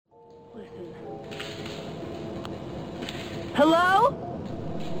Hello?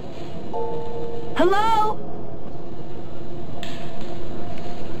 Hello?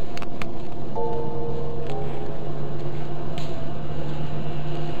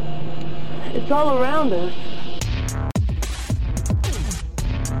 It's all around us.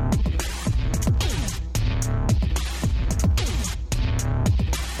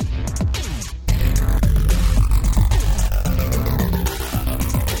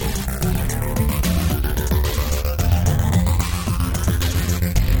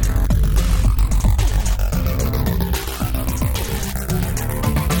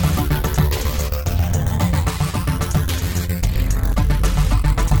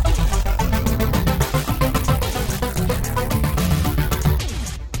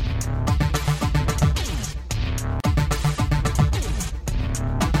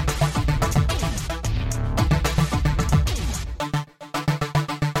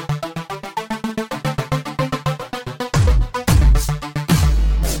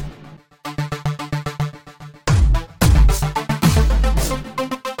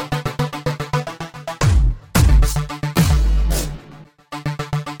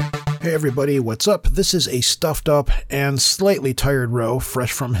 Hey everybody, what's up? This is a stuffed up and slightly tired Ro,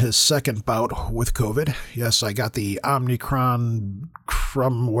 fresh from his second bout with COVID. Yes, I got the Omicron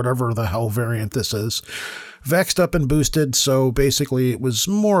from whatever the hell variant this is. Vaxxed up and boosted, so basically it was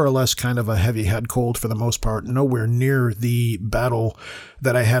more or less kind of a heavy head cold for the most part, nowhere near the battle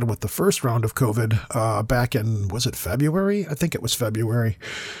that I had with the first round of COVID back in, was it February? I think it was February.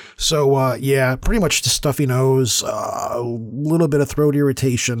 So, yeah, pretty much just stuffy nose, a little bit of throat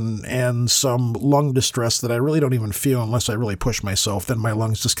irritation, and some lung distress that I really don't even feel unless I really push myself. Then my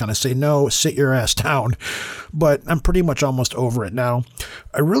lungs just kind of say, no, sit your ass down. But I'm pretty much almost over it now.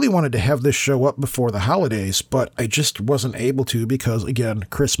 I really wanted to have this show up before the holidays, but I just wasn't able to because, again,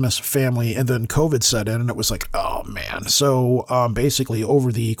 Christmas, family, and then COVID set in, and it was like, oh, man. So, basically,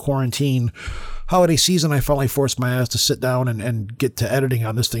 over the quarantine holiday season, I finally forced my ass to sit down and get to editing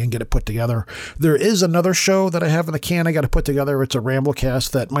on this thing and get it put together. There is another show that I have in the can I got to put together. It's a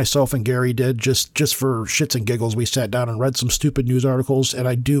Ramblecast that myself and Gary did just for shits and giggles. We sat down and read some stupid news articles, and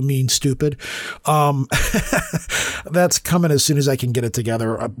I do mean stupid. That's coming as soon as I can get it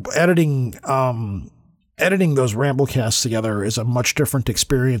together. Editing those Ramblecasts together is a much different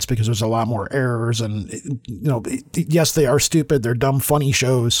experience because there's a lot more errors and, yes, they are stupid. They're dumb, funny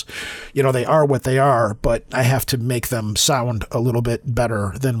shows. They are what they are, but I have to make them sound a little bit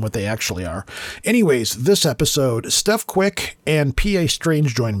better than what they actually are. Anyways, this episode, Steph Quick and P.A.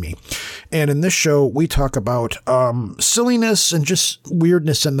 Strange join me. And in this show, we talk about silliness and just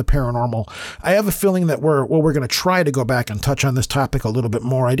weirdness in the paranormal. I have a feeling that we're going to try to go back and touch on this topic a little bit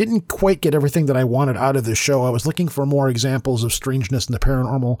more. I didn't quite get everything that I wanted out of this show. I was looking for more examples of strangeness in the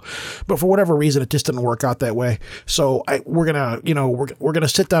paranormal, but for whatever reason, it just didn't work out that way. So we're gonna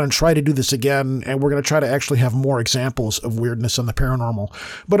sit down and try to do this again, and we're gonna try to actually have more examples of weirdness in the paranormal.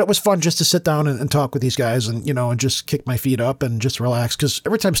 But it was fun just to sit down and talk with these guys, and and just kick my feet up and just relax. Because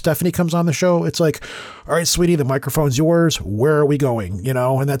every time Stephanie comes on the show, it's like, all right, sweetie, the microphone's yours. Where are we going?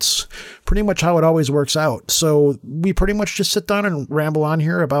 And that's pretty much how it always works out. So we pretty much just sit down and ramble on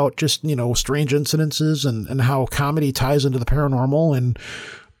here about just strange incidences and how comedy ties into the paranormal and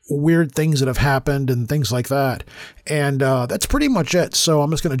weird things that have happened and things like that. And that's pretty much it. So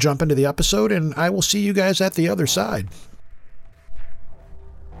I'm just going to jump into the episode, and I will see you guys at the other side.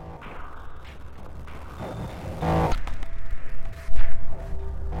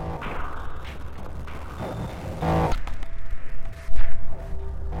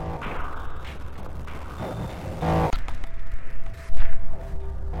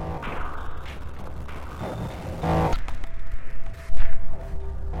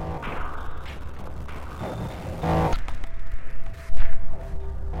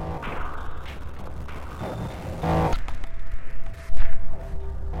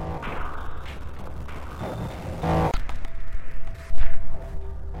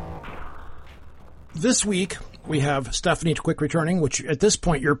 This week, we have Stephanie Quick returning, which at this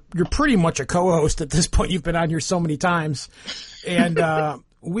point, you're pretty much a co-host at this point. You've been on here so many times. And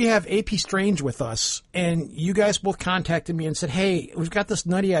we have AP Strange with us. And you guys both contacted me and said, hey, we've got this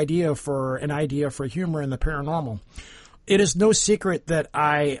nutty idea for humor in the paranormal. It is no secret that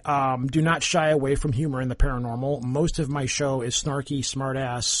I do not shy away from humor in the paranormal. Most of my show is snarky,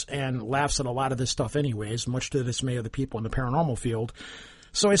 smartass, and laughs at a lot of this stuff anyways, much to the dismay of the people in the paranormal field.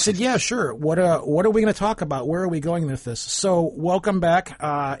 So I said, yeah, sure. What are we going to talk about? Where are we going with this? So welcome back.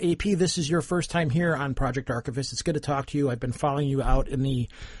 AP, this is your first time here on Project Archivist. It's good to talk to you. I've been following you out in the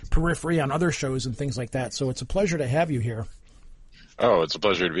periphery on other shows and things like that. So it's a pleasure to have you here. Oh, it's a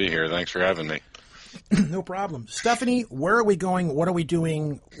pleasure to be here. Thanks for having me. No problem. Stephanie, where are we going? What are we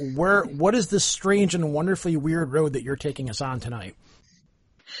doing? What is this strange and wonderfully weird road that you're taking us on tonight?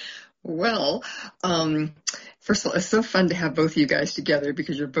 Well, first of all, it's so fun to have both of you guys together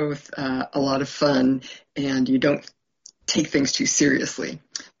because you're both a lot of fun and you don't take things too seriously,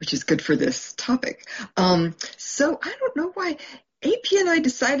 which is good for this topic. So I don't know why AP and I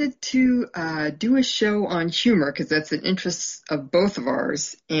decided to do a show on humor because that's an interest of both of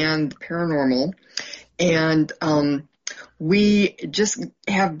ours and paranormal. And we just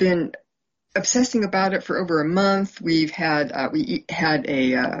have been obsessing about it for over a month. We had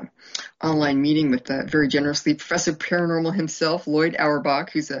a online meeting with very generously Professor Paranormal himself, Lloyd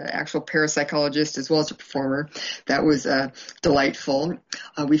Auerbach, who's an actual parapsychologist as well as a performer. That was delightful.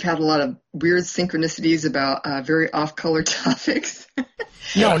 We've had a lot of weird synchronicities about very off-color topics.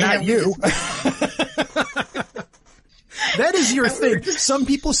 No, not you. That is your thing. Some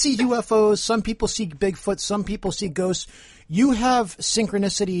people see UFOs, some people see Bigfoot, some people see ghosts. You have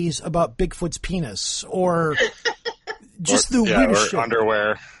synchronicities about Bigfoot's penis or just the weirdest shit.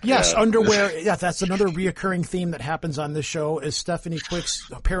 Underwear. Yes, underwear. Yeah, that's another reoccurring theme that happens on this show is Stephanie Quick's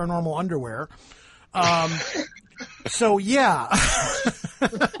paranormal underwear. So, yeah.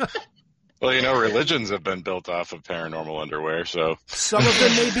 Well, religions have been built off of paranormal underwear, so. Some of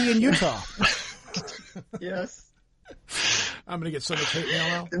them may be in Utah. Yes. I'm going to get so much hate mail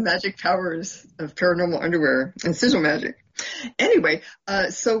now. The magic powers of paranormal underwear and sigil magic. Anyway,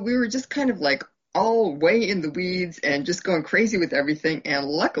 so we were just kind of like all way in the weeds and just going crazy with everything. And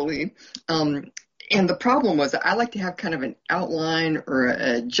luckily, and the problem was that I like to have kind of an outline or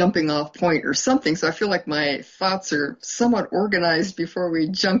a jumping off point or something. So I feel like my thoughts are somewhat organized before we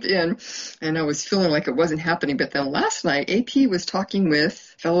jump in. And I was feeling like it wasn't happening. But then last night, AP was talking with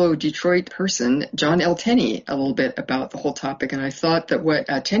fellow Detroit person, John L. Tenney, a little bit about the whole topic. And I thought that what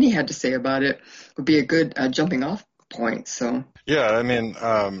Tenney had to say about it would be a good jumping off point. So yeah, I mean,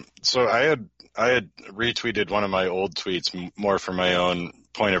 so I had retweeted one of my old tweets more for my own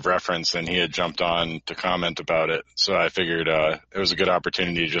point of reference, and he had jumped on to comment about it. So I figured it was a good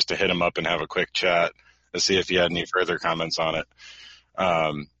opportunity just to hit him up and have a quick chat to see if he had any further comments on it.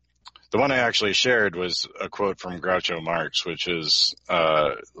 The one I actually shared was a quote from Groucho Marx, which is,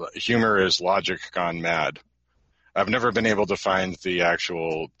 humor is logic gone mad. I've never been able to find the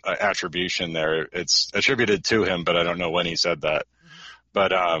actual attribution there. It's attributed to him, but I don't know when he said that.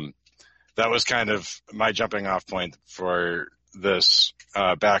 But that was kind of my jumping off point for this.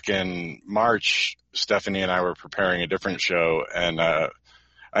 Back in March, Stephanie and I were preparing a different show, and I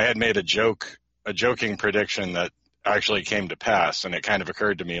had made a joking prediction that actually came to pass. And it kind of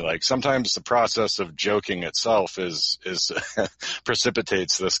occurred to me, like, sometimes the process of joking itself is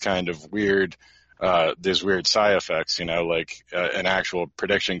precipitates this kind of weird, these weird side effects, like an actual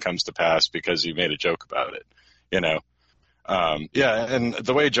prediction comes to pass because you made a joke about it, Yeah, and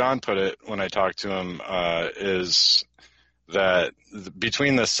the way John put it when I talked to him is that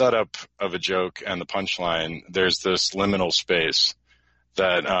between the setup of a joke and the punchline, there's this liminal space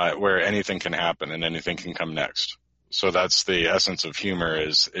that where anything can happen and anything can come next. So that's the essence of humor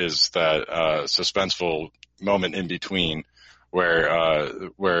is that suspenseful moment in between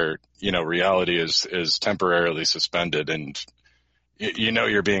where reality is temporarily suspended, and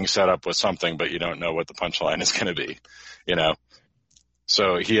you're being set up with something, but you don't know what the punchline is going to be,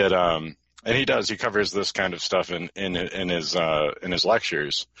 So he had and he covers this kind of stuff in his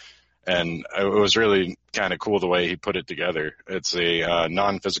lectures. And it was really kind of cool the way he put it together. It's a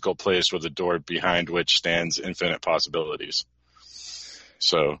non-physical place with a door behind which stands infinite possibilities.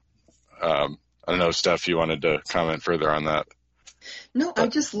 So I don't know, Steph, you wanted to comment further on that? No, I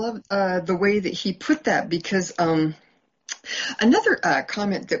just love the way that he put that because another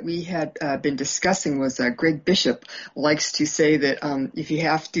comment that we had been discussing was Greg Bishop likes to say that if you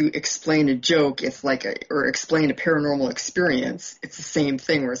have to explain a joke, it's or explain a paranormal experience, it's the same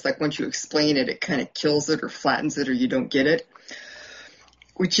thing where it's like once you explain it, it kind of kills it or flattens it or you don't get it,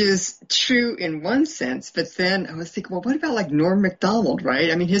 which is true in one sense. But then I was thinking, well, what about like Norm Macdonald,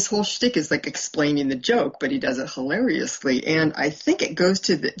 right? I mean, his whole shtick is like explaining the joke, but he does it hilariously. And I think it goes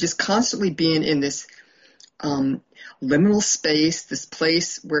to just constantly being in this liminal space, this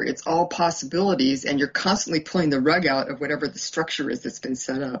place where it's all possibilities, and you're constantly pulling the rug out of whatever the structure is that's been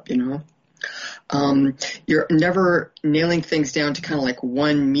set up, You're never nailing things down to kind of like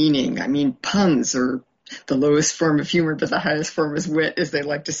one meaning. I mean, puns are the lowest form of humor, but the highest form is wit, as they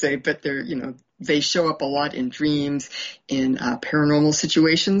like to say, but they're, they show up a lot in dreams, in paranormal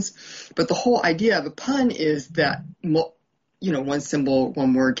situations. But the whole idea of a pun is that, one symbol,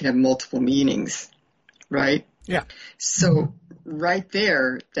 one word can have multiple meanings. Right? Yeah. So right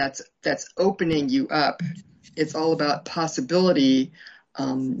there, that's opening you up. It's all about possibility.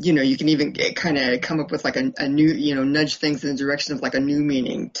 You can even kind of come up with like a new, nudge things in the direction of like a new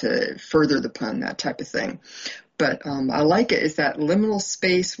meaning to further the pun, that type of thing. But I like it. It's that liminal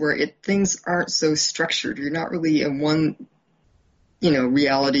space where things aren't so structured. You're not really in one,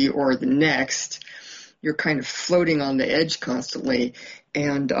 reality or the next. You're kind of floating on the edge constantly.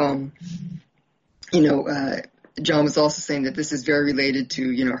 And, John was also saying that this is very related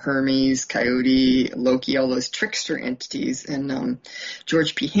to, Hermes, Coyote, Loki, all those trickster entities. And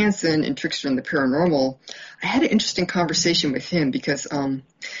George P. Hansen in Trickster and the Paranormal, I had an interesting conversation with him because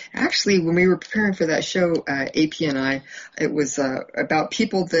actually when we were preparing for that show, AP and I, it was about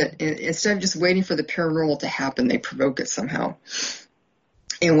people that instead of just waiting for the paranormal to happen, they provoke it somehow.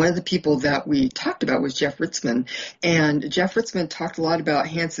 And one of the people that we talked about was Jeff Ritzmann. And Jeff Ritzmann talked a lot about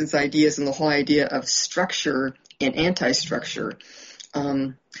Hansen's ideas and the whole idea of structure and anti-structure.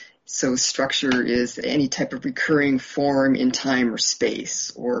 So structure is any type of recurring form in time or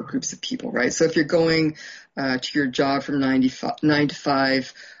space or groups of people, right? So if you're going to your job from 9 to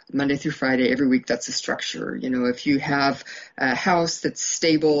 5, Monday through Friday, every week, that's a structure. If you have a house that's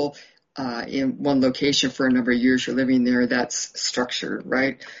stable, in one location for a number of years, you're living there, that's structure,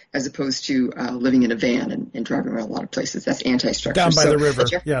 right? As opposed to living in a van and driving around a lot of places. That's anti-structure. Down by the river,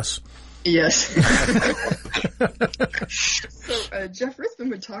 yes. Yes. So Jeff Ritzmann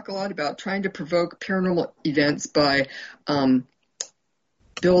would talk a lot about trying to provoke paranormal events by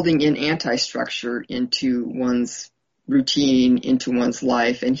building in anti-structure into one's routine, into one's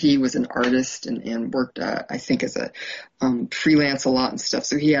life. And he was an artist and worked, I think, as a freelance a lot and stuff.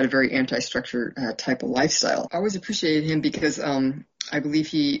 So he had a very anti-structure type of lifestyle. I always appreciated him because I believe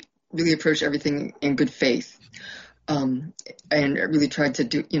he really approached everything in good faith. And really tried to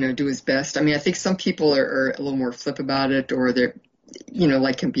do his best. I mean, I think some people are a little more flip about it, or they're,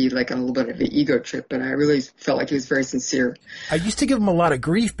 can be like a little bit of an ego trip, but I really felt like he was very sincere. I used to give him a lot of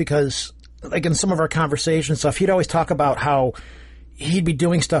grief because, like, in some of our conversation stuff, he'd always talk about how he'd be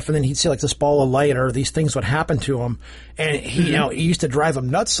doing stuff and then he'd see like this ball of light or these things would happen to him. And he used to drive him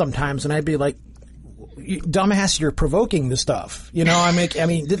nuts sometimes. And I'd be like, dumbass, you're provoking this stuff. It's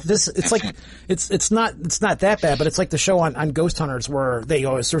not that bad, but it's like the show on Ghost Hunters where they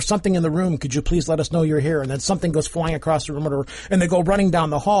go, is there something in the room? Could you please let us know you're here? And then something goes flying across the room and they go running down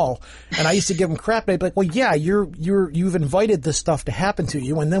the hall. And I used to give them crap. They'd be like, well, yeah, you've invited this stuff to happen to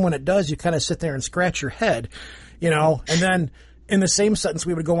you. And then when it does, you kind of sit there and scratch your head, and then in the same sentence,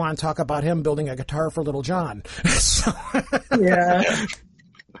 we would go on and talk about him building a guitar for Little John. Yeah.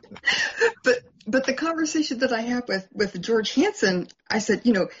 But the conversation that I had with George Hansen, I said,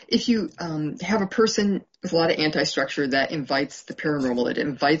 if you have a person with a lot of anti-structure that invites the paranormal, it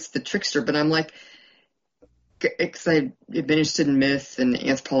invites the trickster. But I'm like, because I've been interested in myth and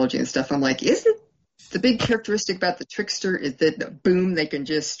anthropology and stuff, I'm like, isn't the big characteristic about the trickster is that, boom, they can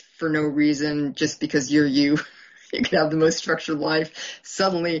just, for no reason, just because you're you can have the most structured life.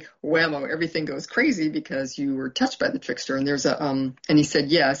 Suddenly, whammo, everything goes crazy because you were touched by the trickster. And there's and he said,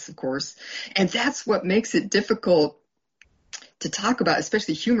 yes, of course. And that's what makes it difficult to talk about,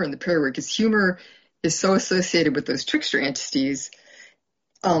 especially humor in the paranormal, because humor is so associated with those trickster entities,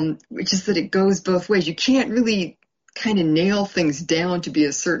 which is that it goes both ways. You can't really kind of nail things down to be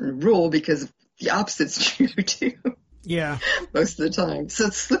a certain rule because the opposite's true too. Yeah. Most of the time. So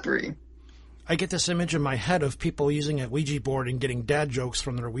it's slippery. I get this image in my head of people using a Ouija board and getting dad jokes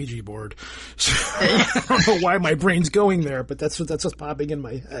from their Ouija board. So I don't know why my brain's going there, but that's what's popping in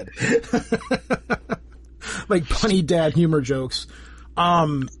my head. Like punny dad humor jokes.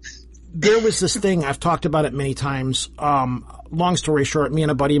 There was this thing, I've talked about it many times. Long story short, me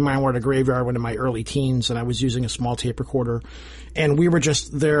and a buddy of mine were at a graveyard when in my early teens, and I was using a small tape recorder. And we were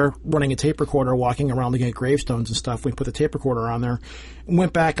just there running a tape recorder, walking around looking at gravestones and stuff. We put the tape recorder on there,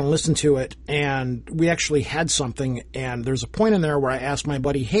 went back and listened to it, and we actually had something. And there's a point in there where I asked my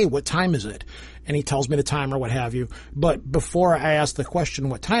buddy, hey, what time is it? And he tells me the time or what have you. But before I ask the question,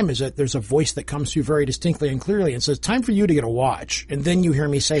 what time is it, there's a voice that comes through very distinctly and clearly and says, time for you to get a watch. And then you hear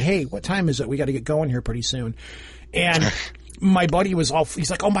me say, hey, what time is it? We got to get going here pretty soon. And my buddy was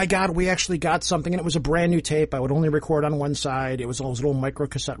he's like, oh my God, we actually got something. And it was a brand new tape. I would only record on one side. It was those little micro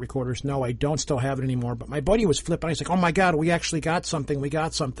cassette recorders. No, I don't still have it anymore. But my buddy was flipping. He's like, oh my God, we actually got something. We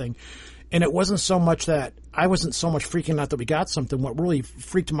got something. And it wasn't so much that I wasn't so much freaking out that we got something. What really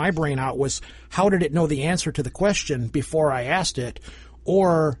freaked my brain out was how did it know the answer to the question before I asked it?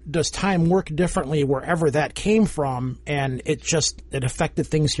 Or does time work differently wherever that came from? And it affected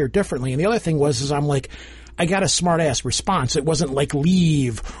things here differently. And the other thing was, I'm like, I got a smart ass response. It wasn't like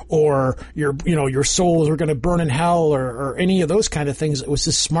leave or your souls are going to burn in hell or any of those kind of things. It was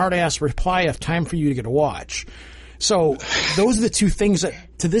this smart ass reply of time for you to get a watch. So those are the two things that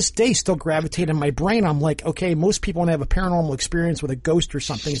to this day still gravitate in my brain. I'm like, okay, most people don't have a paranormal experience with a ghost or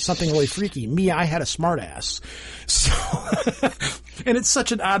something. It's something really freaky. Me, I had a smart ass. So, and it's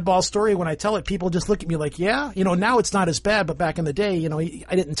such an oddball story. When I tell it, people just look at me like, yeah, now it's not as bad, but back in the day,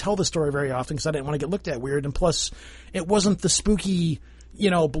 I didn't tell the story very often because I didn't want to get looked at weird. And plus it wasn't the spooky,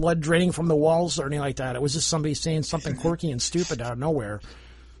 blood draining from the walls or anything like that. It was just somebody saying something quirky and stupid out of nowhere.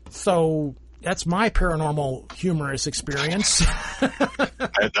 So that's my paranormal humorous experience.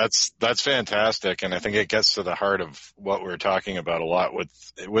 That's fantastic, and I think it gets to the heart of what we're talking about a lot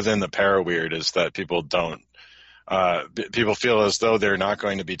within the para-weird is that people don't. People feel as though they're not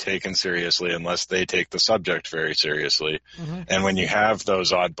going to be taken seriously unless they take the subject very seriously. Mm-hmm. And when you have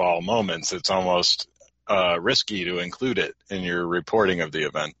those oddball moments, it's almost risky to include it in your reporting of the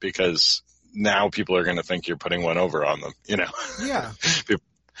event because now people are going to think you're putting one over on them. Yeah.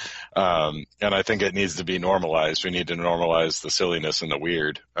 And I think it needs to be normalized. We need to normalize the silliness and the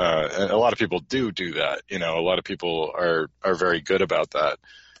weird. And a lot of people do that. A lot of people are very good about that.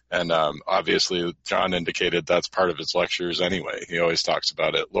 And obviously, John indicated that's part of his lectures anyway. He always talks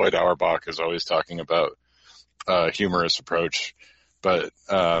about it. Lloyd Auerbach is always talking about a humorous approach. But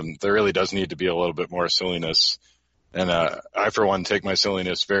there really does need to be a little bit more silliness. And I, for one, take my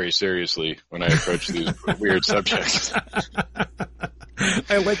silliness very seriously when I approach these weird subjects.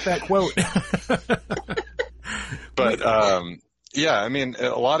 I like that quote. But, yeah, I mean,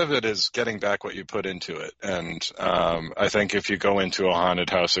 a lot of it is getting back what you put into it. And I think if you go into a haunted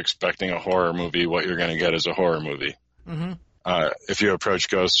house expecting a horror movie, what you're going to get is a horror movie. Mm-hmm. If you approach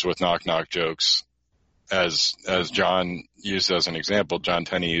ghosts with knock-knock jokes, as John used as an example, John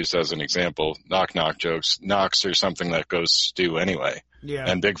Tenney used as an example, knock-knock jokes, knocks are something that ghosts do anyway. Yeah.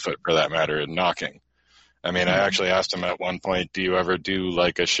 And Bigfoot, for that matter, and knocking. I mean, I actually asked him at one point, do you ever do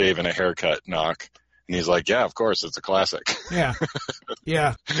like a shave and a haircut knock? And he's like, yeah, of course. It's a classic. Yeah.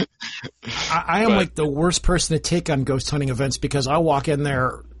 Yeah. I am like the worst person to take on ghost hunting events because I'll walk in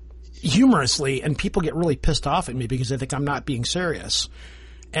there humorously and people get really pissed off at me because they think I'm not being serious.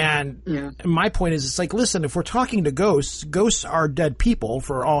 And my point is, it's like, listen, if we're talking to ghosts are dead people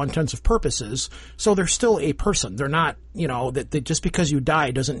for all intents and purposes. So they're still a person. They're not, that just because you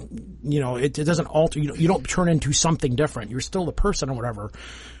die doesn't, it doesn't alter, you don't turn into something different. You're still the person or whatever.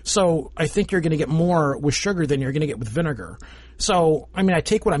 So I think you're going to get more with sugar than you're going to get with vinegar. So, I mean, I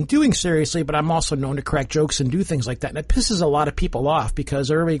take what I'm doing seriously, but I'm also known to crack jokes and do things like that. And it pisses a lot of people off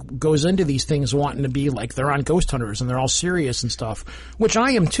because everybody goes into these things wanting to be like they're on Ghost Hunters and they're all serious and stuff, which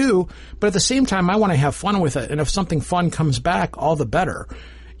I am too. But at the same time, I want to have fun with it. And if something fun comes back, all the better,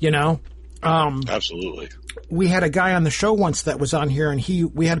 Absolutely. We had a guy on the show once that was on here, and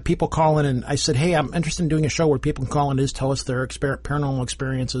we had people call in, and I said, hey, I'm interested in doing a show where people can call in and tell us their paranormal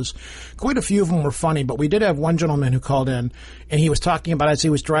experiences. Quite a few of them were funny, but we did have one gentleman who called in, and he was talking about as he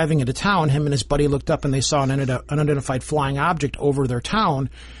was driving into town, him and his buddy looked up and they saw an unidentified flying object over their town.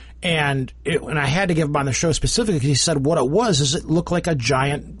 And I had to give him on the show specifically because he said what it was is it looked like a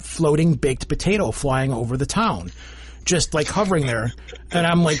giant floating baked potato flying over the town. Just like hovering there. And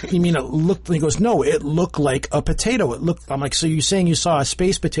I'm like, you mean it looked, he goes, no, it looked like a potato. I'm like, so you're saying you saw a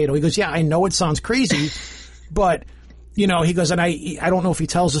space potato? He goes, yeah, I know it sounds crazy, but, he goes, and I don't know if he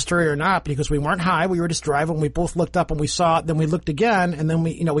tells the story or not, because we weren't high. We were just driving. We both looked up and we saw it. Then we looked again and then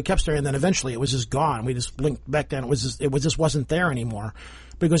we kept staring. And then eventually it was just gone. We just blinked back then. It just wasn't there anymore.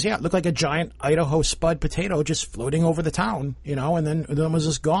 But he goes, yeah, it looked like a giant Idaho spud potato just floating over the town, and then it was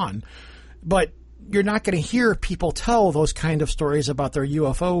just gone. But you're not going to hear people tell those kind of stories about their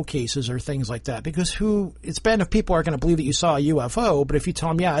UFO cases or things like that, because it's bad if people are going to believe that you saw a UFO, but if you tell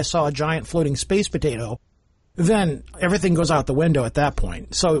them, yeah, I saw a giant floating space potato, then everything goes out the window at that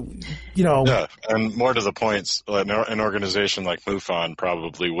point. So, Yeah, and more to the point, an organization like MUFON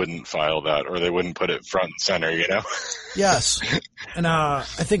probably wouldn't file that, or they wouldn't put it front and center, Yes. And I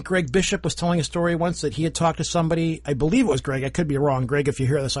think Greg Bishop was telling a story once that he had talked to somebody, I believe it was Greg, I could be wrong. Greg, if you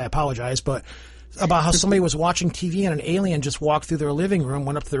hear this, I apologize, but about how somebody was watching TV and an alien just walked through their living room,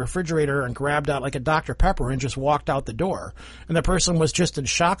 went up to the refrigerator and grabbed out like a Dr. Pepper and just walked out the door. And the person was just in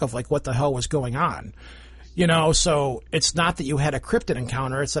shock of like what the hell was going on. So it's not that you had a cryptid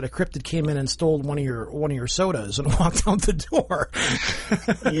encounter, it's that a cryptid came in and stole one of your sodas and walked out the door.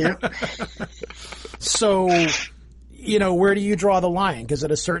 Yep. So, where do you draw the line? Because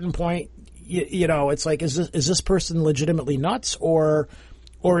at a certain point, it's like, is this person legitimately nuts, or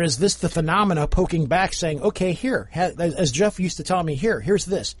Or is this the phenomena poking back saying, okay, here, as Jeff used to tell me, here's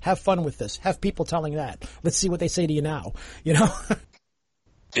this, have fun with this, have people telling that. Let's see what they say to you now, you know?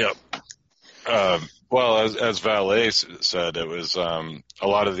 Yep. Well, as Valet said, it was a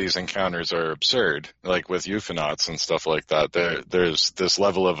lot of these encounters are absurd, like with euphonauts and stuff like that. There's this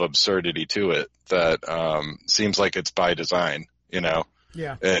level of absurdity to it that seems like it's by design, you know?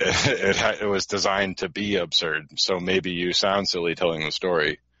 Yeah. It was designed to be absurd, so maybe you sound silly telling the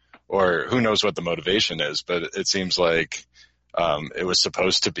story, or who knows what the motivation is, but it seems like it was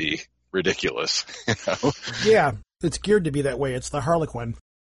supposed to be ridiculous, you know? Yeah, it's geared to be that way. It's the Harlequin.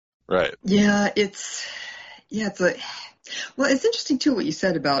 Right. Yeah, it's interesting too what you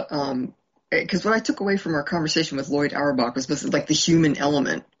said about because what I took away from our conversation with Lloyd Auerbach was like the human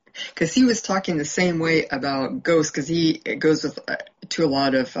element, because he was talking the same way about ghosts, because he goes to a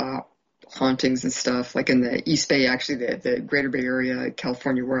lot of hauntings and stuff, like in the East Bay, actually the Greater Bay Area,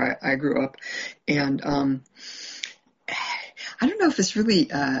 California, where I grew up, and I don't know if it's really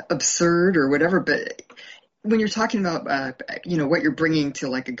absurd or whatever, but when you're talking about, what you're bringing to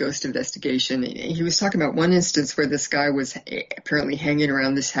like a ghost investigation, he was talking about one instance where this guy was apparently hanging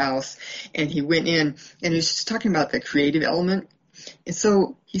around this house, and he went in and he was just talking about the creative element. And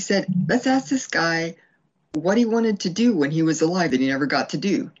so he said, let's ask this guy what he wanted to do when he was alive that he never got to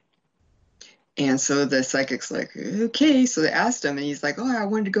do. And so the psychic's like, okay. So they asked him, and he's like, I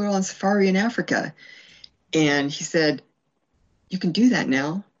wanted to go on safari in Africa. And he said, you can do that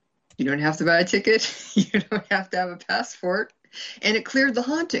now. You don't have to buy a ticket. You don't have to have a passport. And it cleared the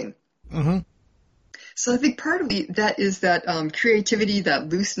haunting. Mm-hmm. So I think part of that is that creativity, that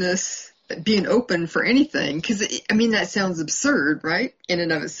looseness, being open for anything. Because, that sounds absurd, right? In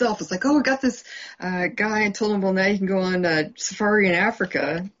and of itself. It's like, I got this guy and told him, well, now you can go on safari in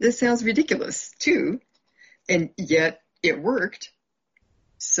Africa. This sounds ridiculous, too. And yet it worked.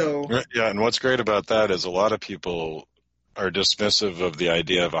 So. Yeah, and what's great about that is a lot of people are dismissive of the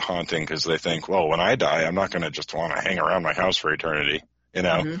idea of a haunting because they think, well, when I die, I'm not going to just want to hang around my house for eternity, you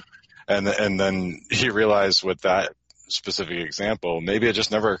know? Mm-hmm. And then you realize with that specific example, maybe it just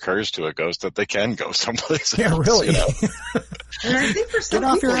never occurs to a ghost that they can go someplace else. Yeah, really. You know? And I think for some get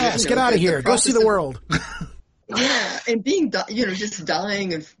off your ass, get out of here, go see the world. Yeah, and being, just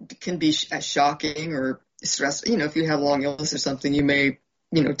dying can be shocking or stressful. If you have long illness or something, you may,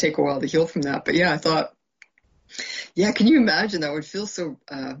 take a while to heal from that. But yeah, I thought, yeah, can you imagine? That would feel so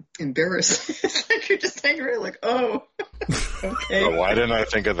embarrassing. It's like you're just hanging around like, okay. Well, why didn't I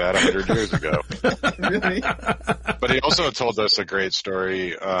think of that 100 years ago? Really? But he also told us a great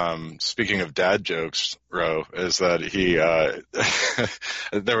story, speaking of dad jokes, Ro, is that he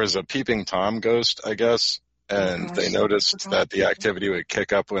there was a peeping Tom ghost, I guess, and they noticed that the activity would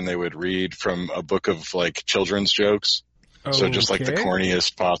kick up when they would read from a book of, like, children's jokes. Okay. So just like the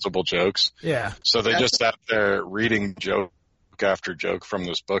corniest possible jokes. Yeah. So they just sat there reading joke after joke from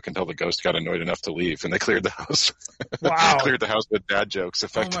this book until the ghost got annoyed enough to leave, and they cleared the house. Wow. Cleared the house with dad jokes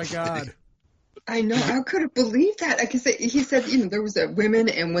effectively. Oh, my God. I know. How could have believed that? Because he said, there was women,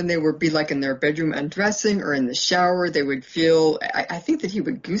 and when they would be like in their bedroom undressing or in the shower, they would feel. I think that he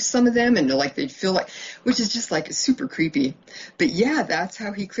would goose some of them, and they'd feel like, which is just like super creepy. But yeah, that's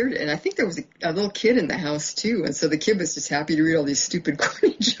how he cleared it. And I think there was a little kid in the house too, and so the kid was just happy to read all these stupid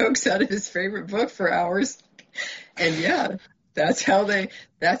corny jokes out of his favorite book for hours. And yeah. That's how they.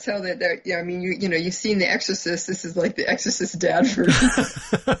 Yeah, you've seen The Exorcist. This is like The Exorcist dad version.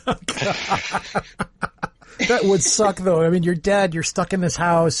 That would suck, though. You're dead. You're stuck in this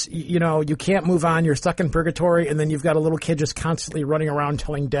house. You can't move on. You're stuck in purgatory, and then you've got a little kid just constantly running around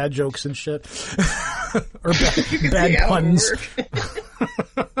telling dad jokes and shit, or bad puns.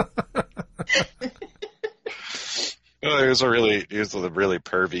 Well, he was a really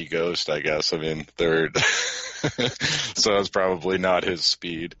pervy ghost, I guess. So it's probably not his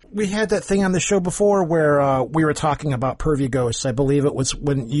speed. We had that thing on the show before where we were talking about pervy ghosts. I believe it was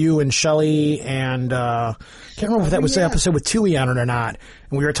when you and Shelley and can't remember if that was the episode with Tui on it or not.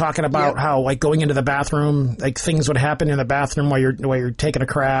 And we were talking about how, like, going into the bathroom, like, things would happen in the bathroom while you're taking a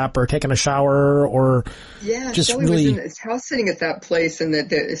crap or taking a shower or just Shelley really was in his house sitting at that place, and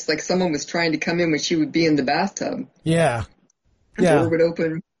that it's like someone was trying to come in when she would be in the bathtub. Yeah. The door would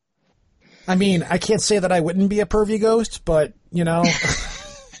open. I can't say that I wouldn't be a pervy ghost, but, yeah,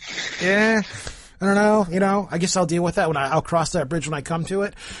 I don't know, I guess I'll deal with that when I'll cross that bridge when I come to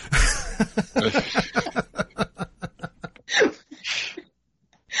it.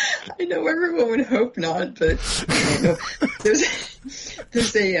 I know everyone would hope not, but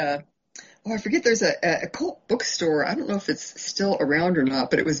there's a I forget, there's a cult bookstore. I don't know if it's still around or not,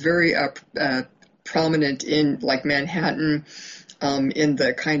 but it was very prominent in, like, Manhattan. in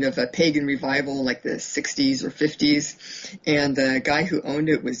the kind of a pagan revival, like the 60s or 50s. And the guy who owned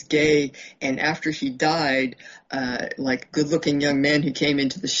it was gay. And after he died, like good-looking young men who came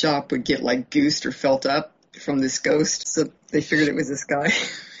into the shop would get like goosed or felt up from this ghost. So they figured it was this guy.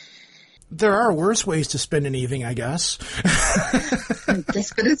 There are worse ways to spend an evening, I guess.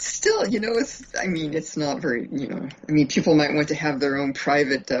 Yes, but it's still, it's not very, people might want to have their own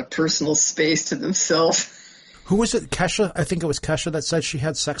private, personal space to themselves. Who was it? Kesha? I think it was Kesha that said she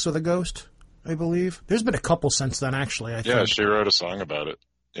had sex with a ghost, I believe. There's been a couple since then, actually, I think. Yeah, she wrote a song about it.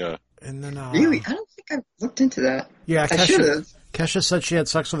 Yeah. And then, really? I don't think I looked into that. Yeah, I should have. Kesha said she had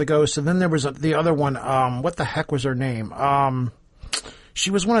sex with a ghost, and then there was the other one. What the heck was her name? She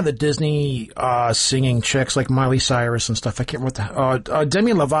was one of the Disney singing chicks, like Miley Cyrus and stuff. I can't remember what the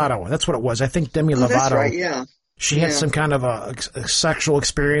Demi Lovato. That's what it was. I think Demi Lovato. That's right. Yeah. She had some kind of a sexual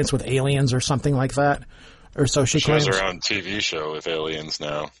experience with aliens or something like that, or so she claims. She has her own TV show with aliens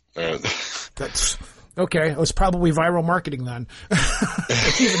now. That's okay. It was probably viral marketing then.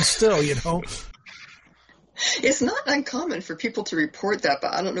 Even still, It's not uncommon for people to report that,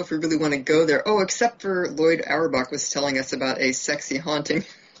 but I don't know if we really want to go there. Oh, except for Lloyd Auerbach was telling us about a sexy haunting.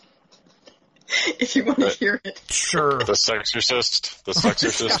 If you want to hear it. Sure. The Sexorcist. The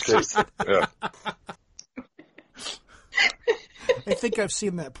Sexorcist case. Yeah. I think I've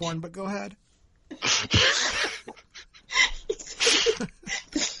seen that porn, but go ahead.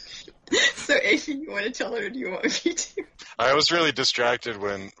 So, Amy, you want to tell her, or do you want me to? I was really distracted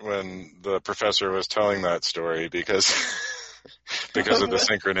when the professor was telling that story because of the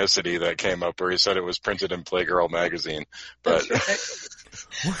synchronicity that came up where he said it was printed in Playgirl magazine. But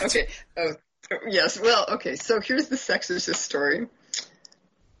right. Okay. Oh, yes. Well, okay. So here's the Sexorcist story,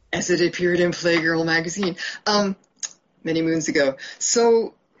 as it appeared in Playgirl magazine, many moons ago.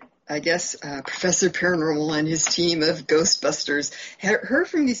 So, I guess Professor Paranormal and his team of Ghostbusters had heard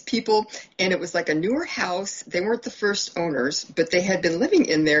from these people, and it was like a newer house. They weren't the first owners, but they had been living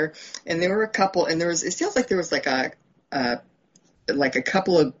in there, and there were a couple, and it sounds like there was like a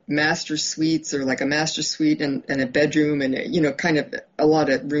couple of master suites, or like a master suite and a bedroom, and kind of a lot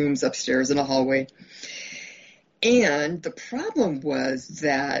of rooms upstairs and a hallway. And the problem was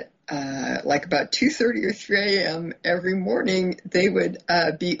that like about 2:30 or 3 a.m. every morning, they would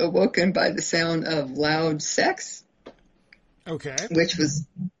be awoken by the sound of loud sex. Okay. Which was,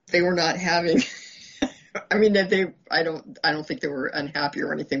 they were not having. I mean, I don't think they were unhappy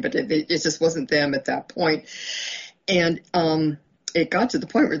or anything, but it just wasn't them at that point. And it got to the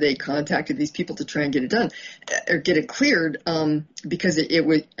point where they contacted these people to try and get it done, or get it cleared, because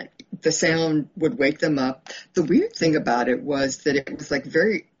the sound would wake them up. The weird thing about it was that it was like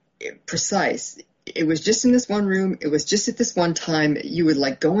very precise. It was just in this one room. It was just at this one time. You would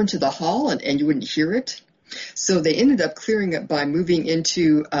like go into the hall and you wouldn't hear it. So they ended up clearing it by moving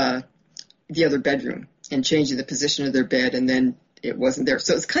into the other bedroom and changing the position of their bed, and then it wasn't there.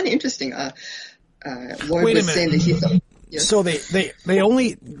 So it's kind of interesting. Lloyd was saying that he thought. Yes. So they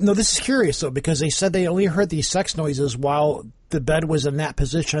only, no, this is curious though, because they said they only heard these sex noises while the bed was in that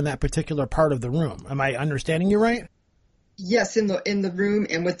position in that particular part of the room. Am I understanding you right? Yes, in the room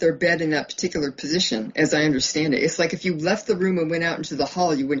and with their bed in that particular position, as I understand it. It's like if you left the room and went out into the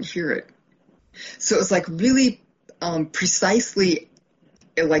hall, you wouldn't hear it. So it's like really precisely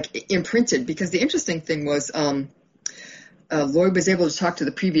like imprinted, because the interesting thing was Lloyd was able to talk to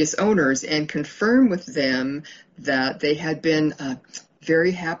the previous owners and confirm with them that they had been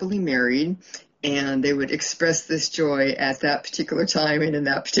very happily married, and they would express this joy at that particular time and in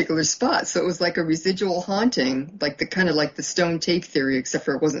that particular spot. So it was like a residual haunting, like the stone tape theory, except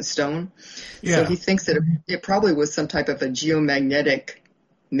for it wasn't stone. Yeah. So he thinks that it probably was some type of a geomagnetic,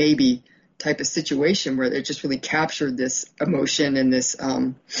 maybe, type of situation where it just really captured this emotion and this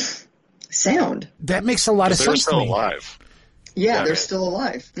sound. That makes a lot of sense to me. They're still alive. Yeah, they're still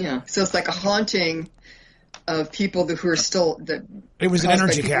alive. Yeah. So it's like a haunting of people who are still. It was an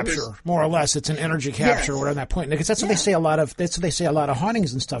energy capture, more or less. It's an energy capture, or at that point, because that's what they say. That's what they say. A lot of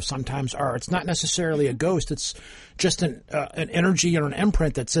hauntings and stuff sometimes are. It's not necessarily a ghost. It's just an energy or an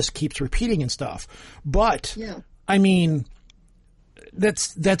imprint that just keeps repeating and stuff. But I mean,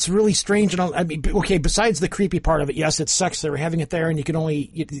 that's really strange. And I mean, okay, besides the creepy part of it, yes, it's sex. They were having it there, and you can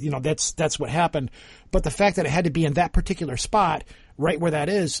only, that's what happened. But the fact that it had to be in that particular spot, right where that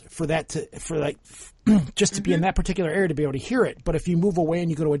is, just to be in that particular area to be able to hear it. But if you move away and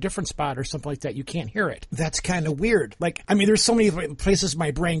you go to a different spot or something like that, you can't hear it. That's kind of weird. Like, I mean, there's so many places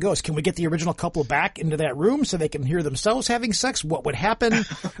my brain goes. Can we get the original couple back into that room so they can hear themselves having sex? What would happen?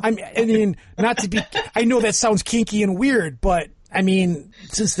 I mean, not to be, I know that sounds kinky and weird, but I mean,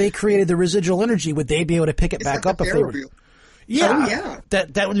 since they created the residual energy, would they be able to pick it back up if they were? Yeah. Oh, yeah.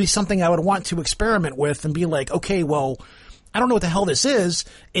 That would be something I would want to experiment with and be like, okay, well, I don't know what the hell this is.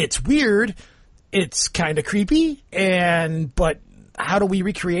 It's weird. It's kind of creepy. But how do we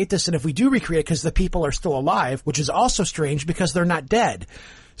recreate this? And if we do recreate it, because the people are still alive, which is also strange because they're not dead.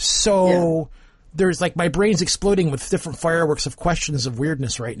 So there's like my brain's exploding with different fireworks of questions of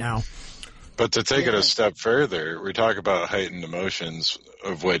weirdness right now. But to take it a step further, we talk about heightened emotions,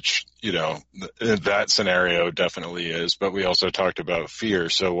 of which, that scenario definitely is, but we also talked about fear.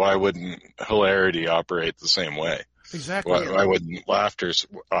 So why wouldn't hilarity operate the same way? Exactly. Why wouldn't laughter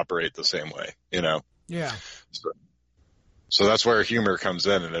operate the same way, Yeah. So that's where humor comes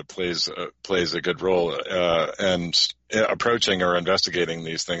in, and it plays a good role. And approaching or investigating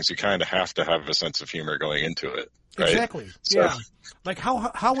these things, you kind of have to have a sense of humor going into it. Right? Exactly. Yeah. Like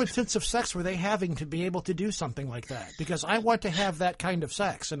how intensive sex were they having to be able to do something like that? Because I want to have that kind of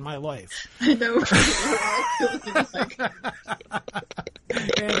sex in my life. I know.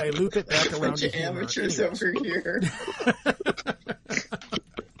 And I loop it back around to amateurs over here.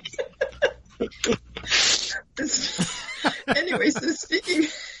 Anyway, so speaking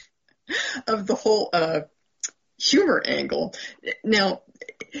of the whole humor angle, now,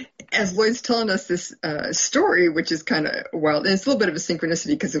 as Lloyd's telling us this story, which is kind of wild, and it's a little bit of a synchronicity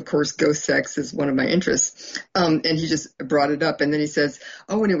because, of course, ghost sex is one of my interests, and he just brought it up, and then he says,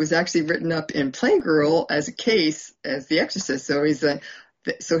 oh, and it was actually written up in Playgirl as a case as The Exorcist, so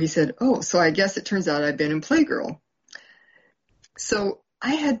he said, oh, so I guess it turns out I've been in Playgirl. So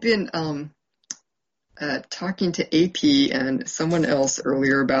I had been talking to AP and someone else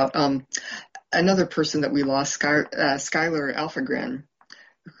earlier about another person that we lost, Skylar Alphagren,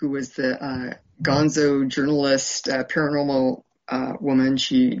 who was the gonzo journalist, paranormal woman.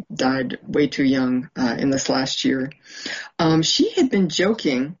 She died way too young in this last year. She had been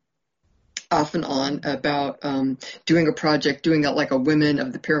joking off and on about doing a project, doing like a Women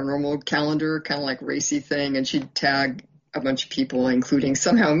of the Paranormal calendar, kind of like racy thing, and she'd tag a bunch of people, including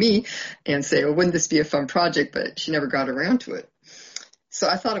somehow me, and say, well, wouldn't this be a fun project? But she never got around to it. So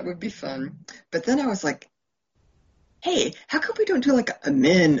I thought it would be fun. But then I was like, hey, how come we don't do like a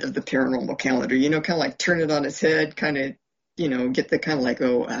Men of the Paranormal calendar? Kind of like turn it on its head, kind of, get the kind of like,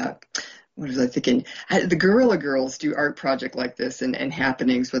 what was I thinking? The Guerrilla Girls do art project like this and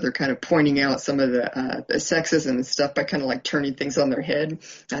happenings where they're kind of pointing out some of the sexism and stuff by kind of like turning things on their head. And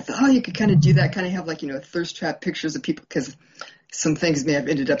I thought, oh, you could kind of do that, kind of have like, thirst trap pictures of people, because some things may have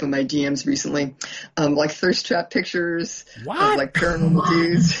ended up in my DMs recently, like thirst trap pictures of like paranormal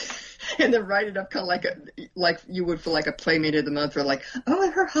dudes. And then write it up kind of like you would for like a Playmate of the Month, or like,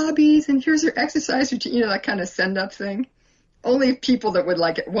 oh, her hobbies and here's her exercise routine, that kind of send up thing. Only people that would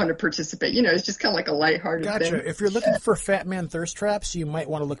want to participate. It's just kind of like a lighthearted thing. Gotcha. If you're looking for fat man thirst traps, you might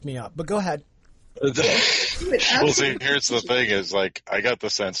want to look me up. But go ahead. Well, see, here's the thing is, like, I got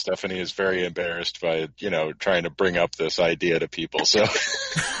the sense Stephanie is very embarrassed by, trying to bring up this idea to people. So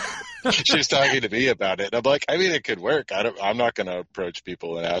she's talking to me about it. And I'm like, I mean, it could work. I'm not going to approach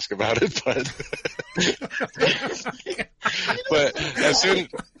people and ask about it, but as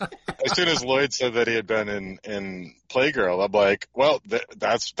soon as Lloyd said that he had been in Playgirl, I'm like, well,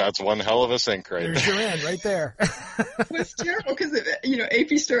 that's one hell of a sync right There's there. your end right there. It was terrible because,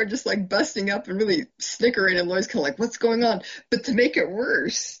 AP started just like busting up and really snickering, and Lloyd's kind of like, what's going on? But to make it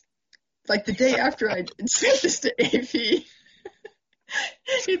worse, like the day after I sent this to AP,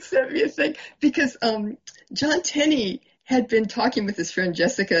 he'd sent me a thing because John Tenney had been talking with his friend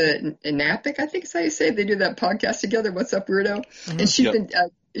Jessica Napick, I think is how you say it. They do that podcast together, What's Up, Weirdo? Mm-hmm.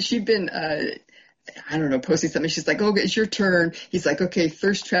 And she'd been I don't know, posting something. She's like, oh, it's your turn. He's like, okay,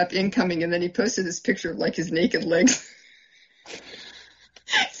 thirst trap incoming. And then he posted this picture of like his naked legs.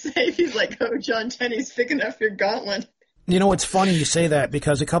 So he's like, oh, John Tenney's picking up your gauntlet. It's funny you say that,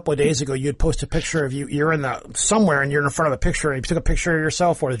 because a couple of days ago you'd post a picture of you're in somewhere and you're in front of a picture, and you took a picture of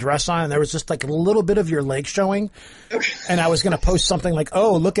yourself with a dress on, and there was just like a little bit of your leg showing. Okay. And I was going to post something like,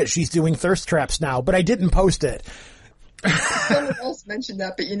 oh, look she's doing thirst traps now, but I didn't post it. Someone else mentioned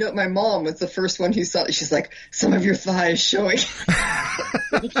that, but my mom was the first one who saw it. She's like, some of your thighs showing.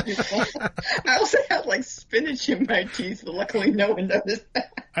 I also had like spinach in my teeth, but luckily no one noticed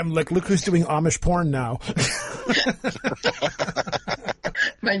that. I'm like, look who's doing Amish porn now.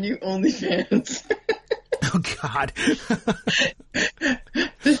 My new OnlyFans. Oh, God.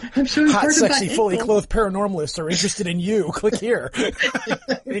 I'm sure hot, sexy, fully clothed paranormalists are interested in you. Click here.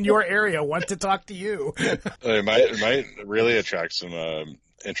 In your area, want to talk to you. It might really attract some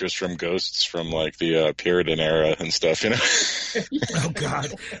interest from ghosts from like the Puritan era and stuff, Oh,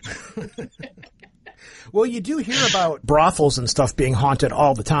 God. Well, you do hear about brothels and stuff being haunted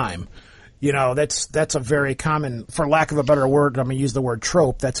all the time. You know, that's a very common, for lack of a better word, I'm going to use the word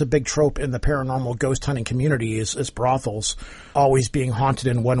trope. That's a big trope in the paranormal ghost hunting community is brothels always being haunted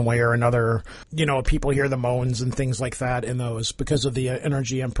in one way or another. You know, people hear the moans and things like that in those because of the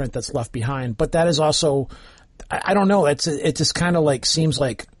energy imprint that's left behind. But that is also, I don't know, it just kind of like seems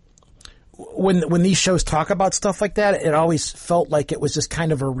like when these shows talk about stuff like that, it always felt like it was just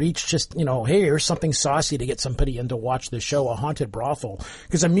kind of a reach, just, you know, hey, here's something saucy to get somebody in to watch the show, a haunted brothel,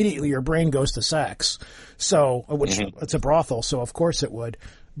 because immediately your brain goes to sex. So, which it's a brothel, so of course it would.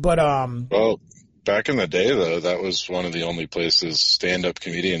 But well, back in the day though, that was one of the only places stand-up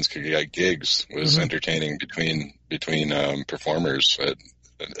comedians could get gigs, was entertaining between performers.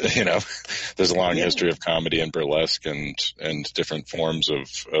 You know, there's a long history of comedy and burlesque and different forms of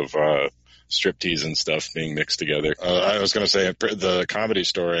striptease and stuff being mixed together. I was going to say the Comedy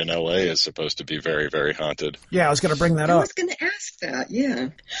Store in LA is supposed to be very, very haunted. Yeah, I was going to bring that up. I was going to ask that, yeah.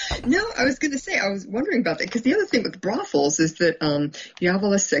 No, I was going to say, I was wondering about that, because the other thing with brothels is that you have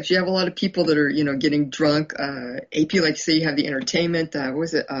all this sex, you have a lot of people that are, you know, getting drunk. AP, like you say, you have the entertainment. What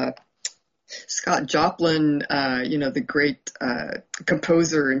was it? Scott Joplin, you know, the great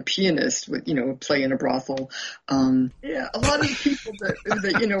composer and pianist, would, you know, play in a brothel. Yeah, a lot of the people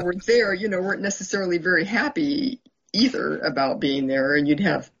that you know were there, you know, weren't necessarily very happy either about being there, and you'd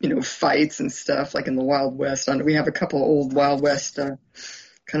have, you know, fights and stuff like in the Wild West. We have a couple old Wild West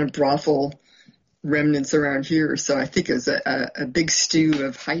kind of brothel remnants around here, so I think it's a big stew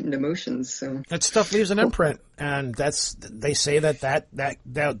of heightened emotions. So that stuff leaves an imprint, and they say that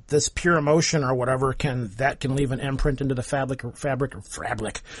this pure emotion or whatever can leave an imprint into the fabric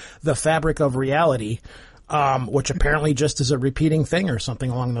of reality, which apparently just is a repeating thing or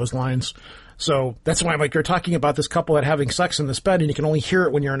something along those lines. So that's why, like, you're talking about this couple that having sex in this bed, and you can only hear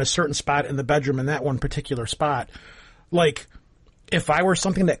it when you're in a certain spot in the bedroom in that one particular spot. Like, if I were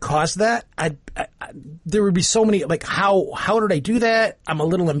something that caused that, there would be so many, like, how did I do that? I'm a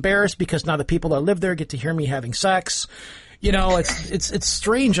little embarrassed because now the people that live there get to hear me having sex. You know, it's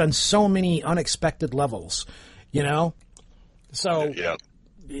strange on so many unexpected levels, you know? So, yeah.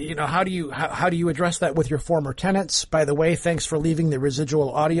 You know, how do you address that with your former tenants? By the way, thanks for leaving the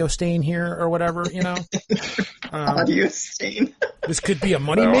residual audio stain here or whatever, you know? Audio stain. This could be a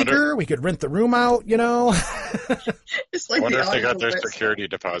moneymaker. We could rent the room out, you know? It's like I wonder if they got their security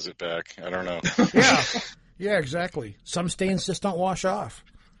deposit back. I don't know. Yeah, exactly. Some stains just don't wash off.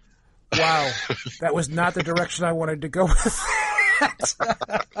 Wow. That was not the direction I wanted to go with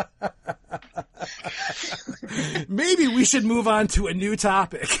that. Maybe we should move on to a new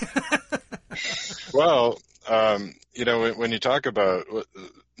topic. Well, you know, when you talk about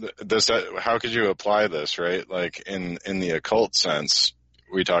this, how could you apply this, right? Like in the occult sense,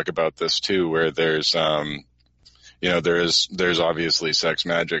 we talk about this too, where there's, you know, there's obviously sex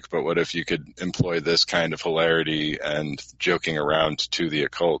magic, but what if you could employ this kind of hilarity and joking around to the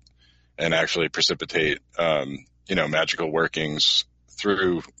occult and actually precipitate, you know, magical workings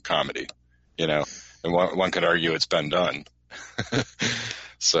through comedy, you know? And one could argue it's been done.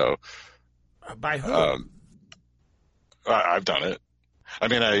 So, by who? I've done it. I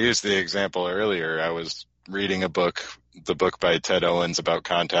mean, I used the example earlier. I was reading the book by Ted Owens about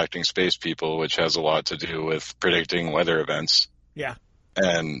contacting space people, which has a lot to do with predicting weather events. Yeah.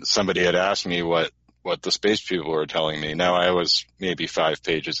 And somebody had asked me what the space people were telling me. Now, I was maybe 5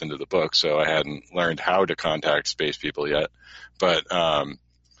 pages into the book, so I hadn't learned how to contact space people yet. But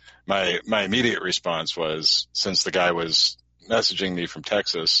my immediate response was, since the guy was messaging me from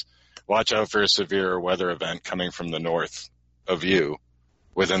Texas, watch out for a severe weather event coming from the north of you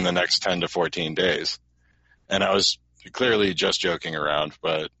within the next 10 to 14 days. And I was clearly just joking around,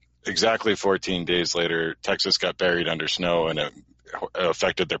 but exactly 14 days later, Texas got buried under snow and it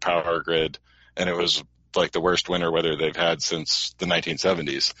affected their power grid. And it was like the worst winter weather they've had since the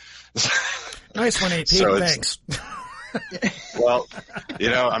 1970s. Nice one, AP. So thanks. Well, you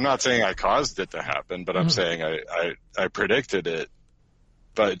know, I'm not saying I caused it to happen, but I'm saying I predicted it,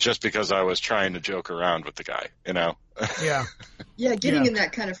 but just because I was trying to joke around with the guy, you know? Yeah. Yeah, getting in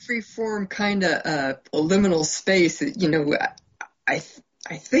that kind of free form kind of liminal space, you know, I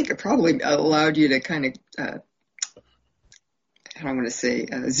think it probably allowed you to kind of, I don't want to say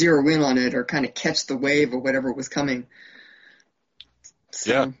zero in on it or kind of catch the wave of whatever was coming.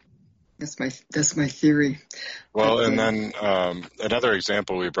 So, yeah. That's my theory. Well, and then another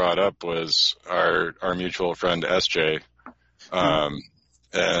example we brought up was our mutual friend SJ,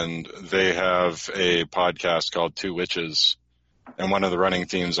 and they have a podcast called Two Witches, and one of the running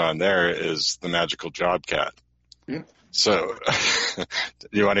themes on there is the Magical Job Cat. Yep. So,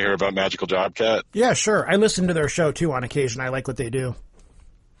 you want to hear about Magical Job Cat? Yeah, sure. I listen to their show too on occasion. I like what they do.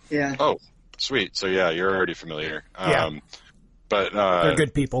 Yeah. Oh, sweet. So yeah, you're already familiar. Yeah. But They're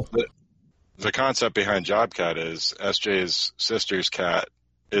good people. The concept behind Jobcat is SJ's sister's cat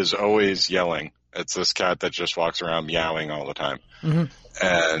is always yelling. It's this cat that just walks around meowing all the time. Mm-hmm.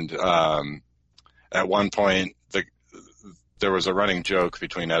 And at one point, there was a running joke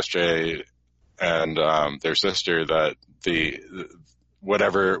between SJ and their sister that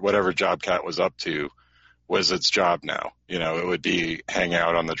whatever Jobcat was up to was its job now. You know, it would be hang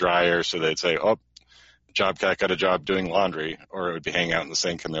out on the dryer, so they'd say, "Oh, Jobcat got a job doing laundry," or it would be hanging out in the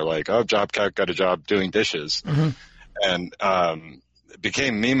sink, and they're like, "Oh, Jobcat got a job doing dishes." Mm-hmm. And it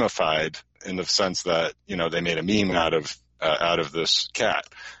became memified in the sense that, you know, they made a meme out of this cat,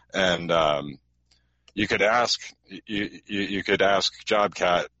 and you could ask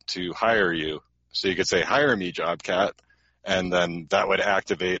Jobcat to hire you. So you could say, "Hire me, Jobcat," and then that would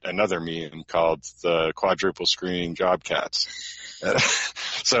activate another meme called the quadruple screaming Jobcats.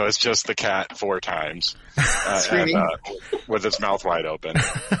 So it's just the cat 4 times with its mouth wide open.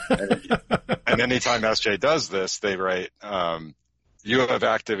 And anytime SJ does this, they write, "You have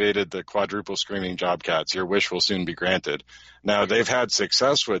activated the quadruple screaming Jobcats. Your wish will soon be granted." Now, they've had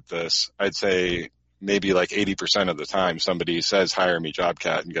success with this. I'd say maybe like 80% of the time somebody says, "Hire me,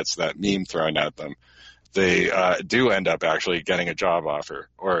 Jobcat," and gets that meme thrown at them. They do end up actually getting a job offer,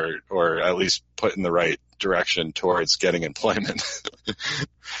 or at least put in the right direction towards getting employment.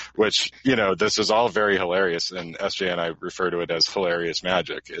 Which, you know, this is all very hilarious, and SJ and I refer to it as hilarious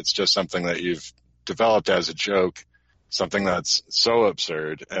magic. It's just something that you've developed as a joke, something that's so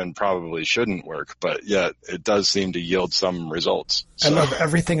absurd and probably shouldn't work, but yet it does seem to yield some results. So, I love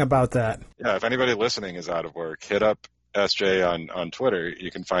everything about that. Yeah, if anybody listening is out of work, hit up SJ on Twitter.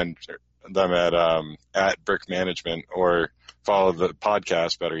 You can find them at Brick Management, or follow the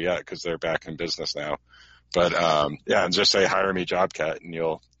podcast, better yet, because they're back in business now. But yeah, and just say, "Hire me, Jobcat," and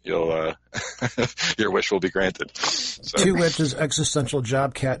you'll your wish will be granted. So. 2 Witches existential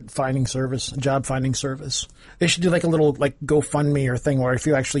job finding service. They should do like a little like GoFundMe or thing where if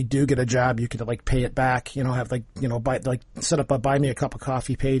you actually do get a job, you could like pay it back. You know, have like, you know, set up a buy me a cup of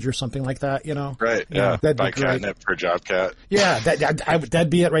coffee page or something like that. You know, right? Yeah, that'd buy be great. catnip for Jobcat. Yeah, that'd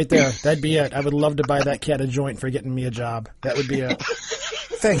be it right there. That'd be it. I would love to buy that cat a joint for getting me a job. That would be it.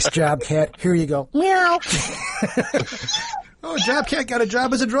 Thanks, Jobcat. Here you go. Meow. Oh, Jobcat got a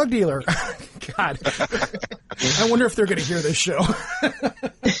job as a drug dealer. God. I wonder if they're going to hear this show.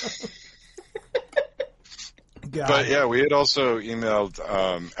 God. But yeah, we had also emailed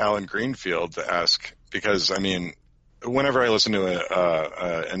Alan Greenfield to ask, because I mean, whenever I listen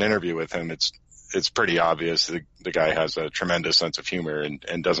to an interview with him, it's pretty obvious the guy has a tremendous sense of humor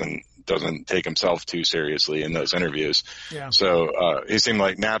and doesn't take himself too seriously in those interviews. Yeah. So he seemed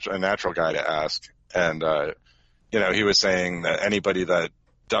like a natural guy to ask, and you know, he was saying that anybody that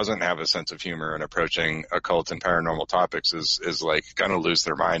doesn't have a sense of humor in approaching occult and paranormal topics is like going to lose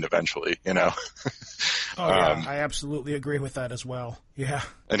their mind eventually, you know? Oh, yeah. I absolutely agree with that as well. Yeah.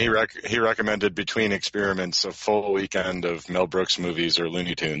 And he recommended between experiments a full weekend of Mel Brooks movies or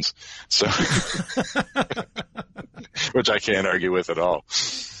Looney Tunes. So, which I can't argue with at all.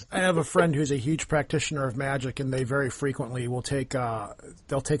 I have a friend who's a huge practitioner of magic, and they very frequently will take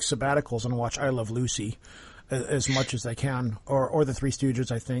sabbaticals and watch I Love Lucy as much as they can, or the Three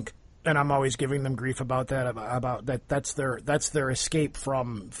Stooges, I think. And I'm always giving them grief about that. About that. That's their escape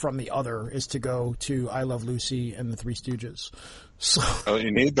from the other, is to go to I Love Lucy and the Three Stooges. So, oh,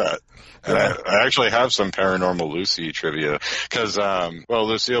 you need that. And yeah. I actually have some Paranormal Lucy trivia, because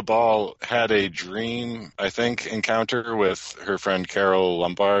Lucille Ball had a dream, I think, encounter with her friend Carol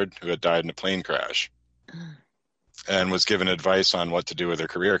Lombard, who had died in a plane crash, and was given advice on what to do with her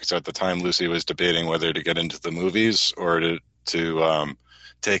career, because at the time Lucy was debating whether to get into the movies or to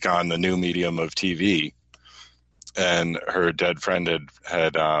take on the new medium of TV. And her dead friend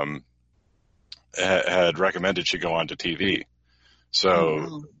had recommended she go on to TV.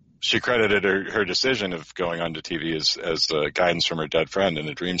 So she credited her decision of going on to TV as guidance from her dead friend in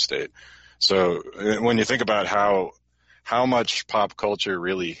a dream state. So when you think about how much pop culture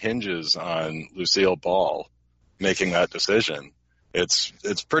really hinges on Lucille Ball making that decision, it's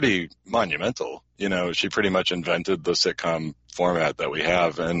pretty monumental. You know, she pretty much invented the sitcom format that we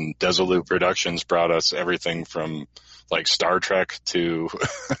have, and Desolate Productions brought us everything from like Star Trek to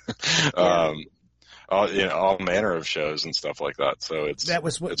all manner of shows and stuff like that. So it's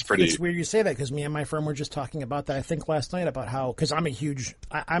weird you say that, because me and my friend were just talking about that, I think last night, about how, because I'm a huge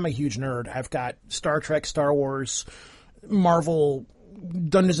nerd. I've got Star Trek, Star Wars, Marvel,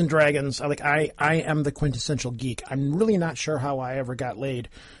 Dungeons and Dragons. I am the quintessential geek. I'm really not sure how I ever got laid,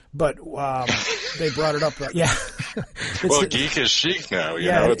 but they brought it up. Yeah. Well, geek is chic now.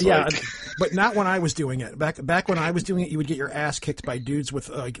 You know, it's like... But not when I was doing it. Back when I was doing it, you would get your ass kicked by dudes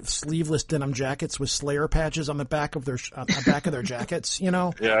with sleeveless denim jackets with Slayer patches on the back of their jackets. You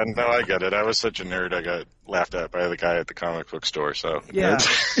know? Yeah, no, I get it. I was such a nerd. I got laughed at by the guy at the comic book store. So yeah.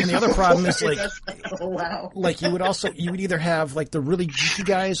 And the other problem is like, oh, wow. Like you would either have like the really geeky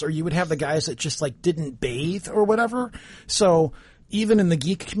guys, or you would have the guys that just like didn't bathe or whatever. So even in the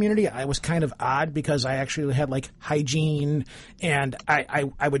geek community, I was kind of odd because I actually had like hygiene, and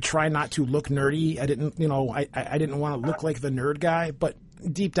I would try not to look nerdy. I didn't want to look like the nerd guy, but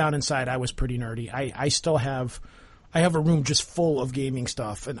deep down inside, I was pretty nerdy. I have a room just full of gaming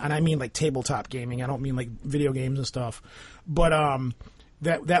stuff, and I mean like tabletop gaming. I don't mean like video games and stuff, but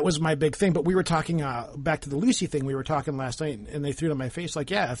that was my big thing. But we were talking back to the Lucy thing. We were talking last night, and they threw it in my face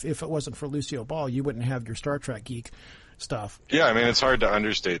like, yeah, if it wasn't for Lucille Ball, you wouldn't have your Star Trek geek stuff. Yeah, I mean, it's hard to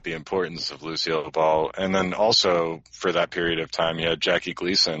understate the importance of Lucille Ball. And then also for that period of time, you had Jackie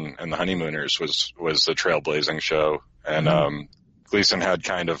Gleason and the Honeymooners was the trailblazing show. And Gleason had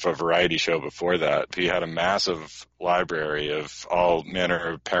kind of a variety show before that. He had a massive library of all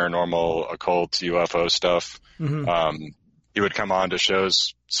manner of paranormal, occult, UFO stuff. Mm-hmm. He would come on to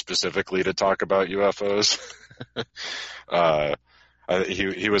shows specifically to talk about UFOs.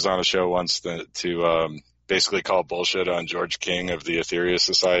 He was on a show once to basically call bullshit on George King of the Etheria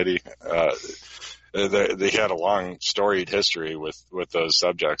Society. They had a long storied history with those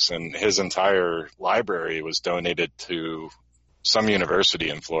subjects, and his entire library was donated to some university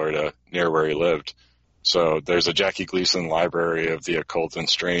in Florida near where he lived. So there's a Jackie Gleason library of the occult and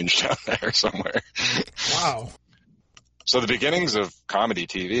strange down there somewhere. Wow. So the beginnings of comedy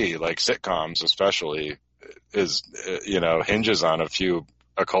TV, like sitcoms especially, is, hinges on a few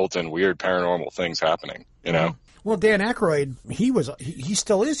occult and weird paranormal things happening, you know? Well, Dan Aykroyd, he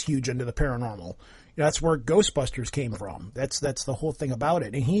still is huge into the paranormal. That's where Ghostbusters came from. That's the whole thing about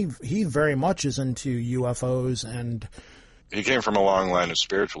it. And he very much is into UFOs, and he came from a long line of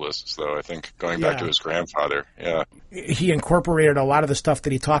spiritualists, though, I think, going back to his grandfather. Yeah. He incorporated a lot of the stuff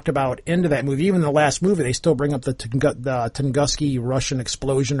that he talked about into that movie. Even in the last movie, they still bring up the Tunguski Russian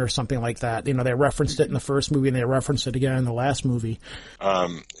explosion or something like that. They referenced it in the first movie, and they referenced it again in the last movie.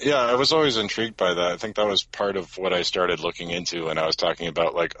 I was always intrigued by that. I think that was part of what I started looking into when I was talking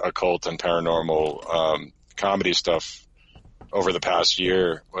about, like, occult and paranormal comedy stuff over the past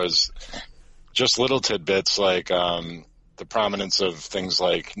year, was just little tidbits like the prominence of things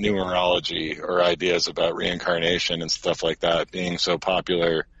like numerology or ideas about reincarnation and stuff like that being so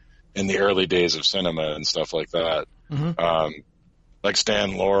popular in the early days of cinema and stuff like that. Mm-hmm. Like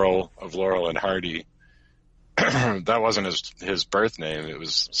Stan Laurel of Laurel and Hardy. That wasn't his birth name. It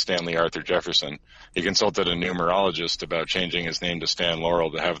was Stanley Arthur Jefferson. He consulted a numerologist about changing his name to Stan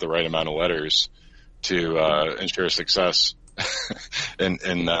Laurel to have the right amount of letters to ensure success in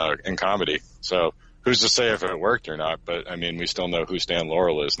comedy. So who's to say if it worked or not? But I mean, we still know who Stan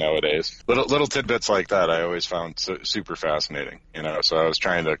Laurel is nowadays. Little tidbits like that I always found super fascinating. So I was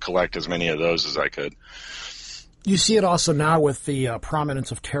trying to collect as many of those as I could. You see it also now with the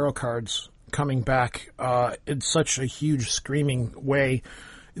prominence of tarot cards coming back in such a huge, screaming way.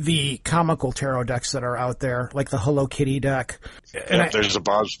 The comical tarot decks that are out there, like the Hello Kitty deck. There's a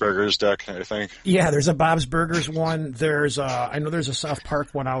Bob's Burgers deck, I think. Yeah, there's a Bob's Burgers one. I know there's a South Park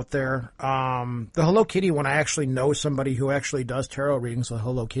one out there. The Hello Kitty one, I actually know somebody who actually does tarot readings with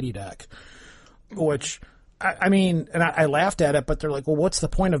Hello Kitty deck, which, I mean, and I laughed at it, but they're like, well, what's the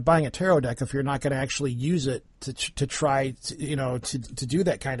point of buying a tarot deck if you're not going to actually use it to try to do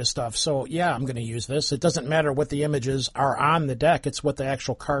that kind of stuff? So yeah, I'm going to use this. It doesn't matter what the images are on the deck. It's what the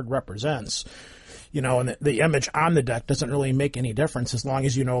actual card represents, and the image on the deck doesn't really make any difference as long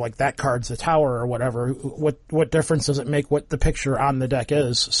as like that card's the tower or whatever. What difference does it make what the picture on the deck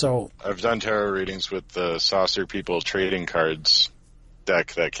is? So I've done tarot readings with the Saucer People trading cards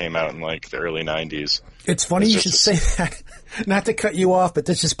deck that came out in like the early 90s. It's funny you should say that. Not to cut you off, but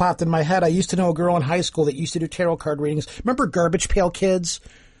this just popped in my head. I used to know a girl in high school that used to do tarot card readings. Remember Garbage Pail Kids?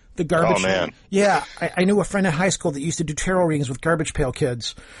 The Garbage. Oh, man. Yeah, I knew a friend in high school that used to do tarot readings with Garbage Pail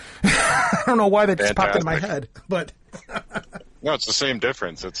Kids. I don't know why that just popped in my head, but no, it's the same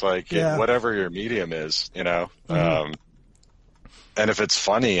difference. It's like whatever your medium is, Mm-hmm. And if it's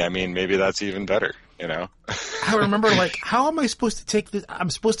funny, I mean, maybe that's even better. I remember, like, how am I supposed to take this?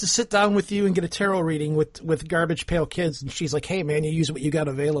 I'm supposed to sit down with you and get a tarot reading with Garbage Pail Kids. And she's like, hey, man, you use what you got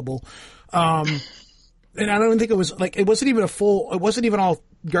available. And I don't think it was like, it wasn't even all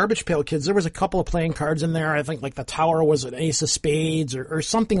Garbage Pail Kids, there was a couple of playing cards in there. I think like the Tower was an Ace of Spades or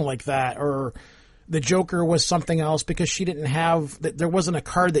something like that, or the Joker was something else because she didn't have, there wasn't a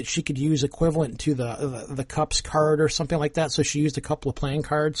card that she could use equivalent to the Cups card or something like that. So she used a couple of playing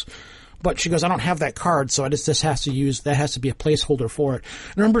cards. But she goes, I don't have that card, so that has to be a placeholder for it.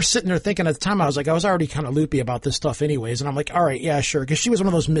 And I remember sitting there thinking at the time, I was already kind of loopy about this stuff anyways. And I'm like, all right, yeah, sure. Because she was one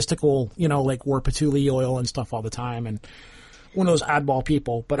of those mystical, like wore patchouli oil and stuff all the time. And one of those oddball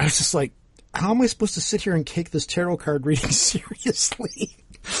people. But I was just like, how am I supposed to sit here and take this tarot card reading seriously?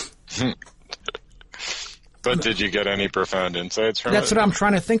 But did you get any profound insights from it? That's what I'm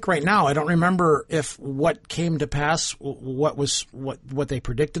trying to think right now. I don't remember if what came to pass, what they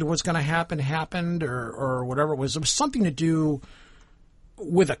predicted was going to happen happened, or whatever it was. It was something to do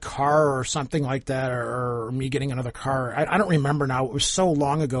with a car or something like that, or me getting another car. I don't remember now. It was so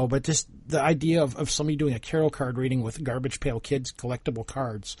long ago, but just the idea of somebody doing a tarot card reading with Garbage Pail Kids collectible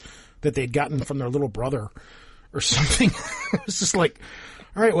cards that they'd gotten from their little brother or something. It was just like,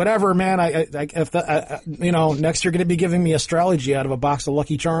 all right, whatever, man. If next you're going to be giving me astrology out of a box of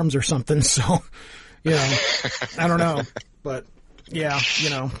Lucky Charms or something. So, I don't know, but yeah,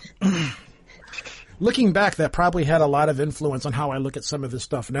 looking back, that probably had a lot of influence on how I look at some of this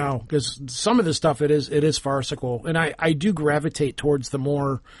stuff now, because some of this stuff it is farcical, and I do gravitate towards the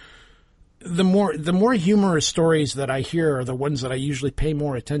more humorous stories that I hear are the ones that I usually pay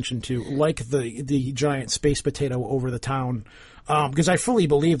more attention to, like the giant space potato over the town. Because I fully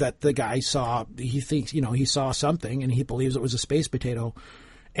believe that the guy he saw something and he believes it was a space potato.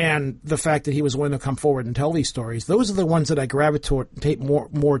 And the fact that he was willing to come forward and tell these stories, those are the ones that I gravitate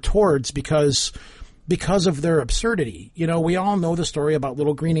more towards because of their absurdity. We all know the story about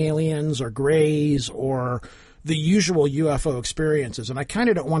little green aliens or grays or the usual UFO experiences. And I kind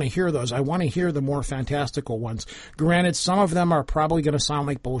of don't want to hear those. I want to hear the more fantastical ones. Granted, some of them are probably going to sound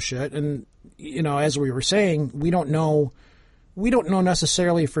like bullshit. And, as we were saying, we don't know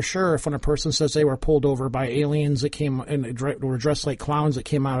necessarily for sure if when a person says they were pulled over by aliens that came and were dressed like clowns that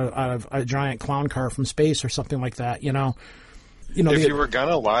came out of a giant clown car from space or something like that, If you were going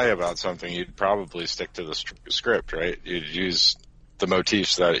to lie about something, you'd probably stick to the script, right? You'd use the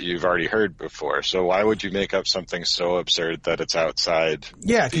motifs that you've already heard before. So why would you make up something so absurd that it's outside?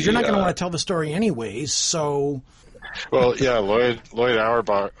 Yeah, because you're not going to want to tell the story anyways, so... Well, yeah, Lloyd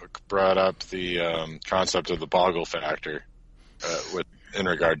Auerbach brought up the concept of the boggle factor. In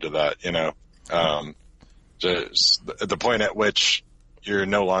regard to that, just the point at which you're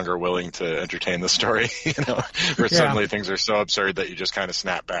no longer willing to entertain the story, where suddenly things are so absurd that you just kind of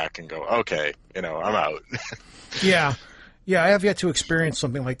snap back and go, okay, I'm out. Yeah, I have yet to experience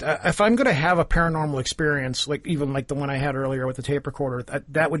something like that. If I'm going to have a paranormal experience, even like the one I had earlier with the tape recorder,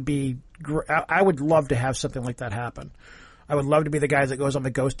 that would be, I would love to have something like that happen. I would love to be the guy that goes on the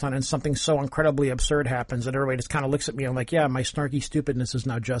ghost hunt and something so incredibly absurd happens that everybody just kind of looks at me and I'm like, yeah, my snarky stupidness is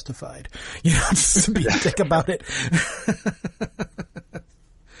now justified. Just to be a dick about it.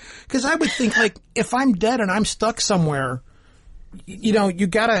 Because I would think, if I'm dead and I'm stuck somewhere, you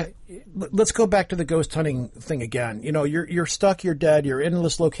gotta, let's go back to the ghost hunting thing again. You're stuck, you're dead, you're in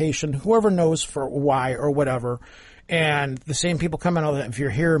this location, whoever knows for why or whatever. And the same people come in, if you're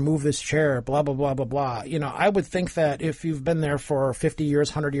here, move this chair, blah, blah, blah, blah, blah. I would think that if you've been there for 50 years,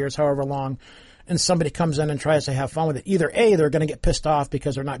 100 years, however long, and somebody comes in and tries to have fun with it, either A, they're going to get pissed off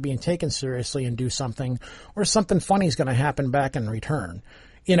because they're not being taken seriously and do something, or something funny is going to happen back in return.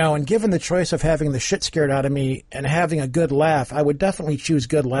 And given the choice of having the shit scared out of me and having a good laugh, I would definitely choose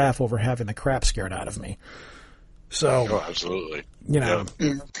good laugh over having the crap scared out of me. So, absolutely. Yeah.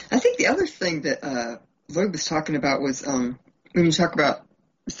 I think the other thing that Lloyd was talking about was when you talk about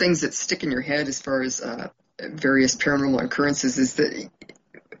things that stick in your head as far as various paranormal occurrences, is that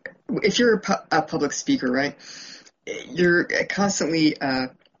if you're a public speaker, right, you're constantly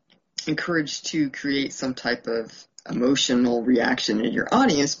encouraged to create some type of emotional reaction in your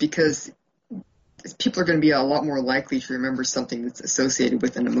audience because people are going to be a lot more likely to remember something that's associated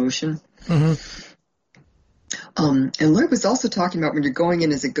with an emotion. Mm-hmm. And Lloyd was also talking about when you're going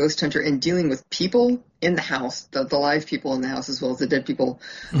in as a ghost hunter and dealing with people in the house, the live people in the house as well as the dead people,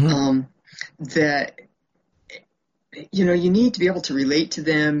 mm-hmm. That, you need to be able to relate to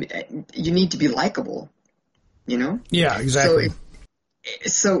them. You need to be likable, Yeah, exactly.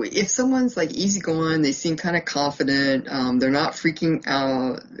 So if someone's easygoing, they seem kind of confident, they're not freaking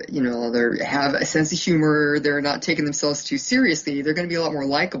out, they have a sense of humor, they're not taking themselves too seriously, they're going to be a lot more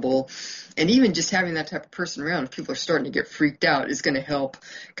likable. And even just having that type of person around, if people are starting to get freaked out, is going to help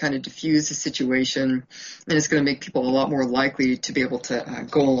kind of diffuse the situation. And it's going to make people a lot more likely to be able to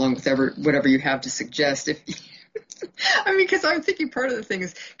go along with whatever you have to suggest. I mean, because I'm thinking part of the thing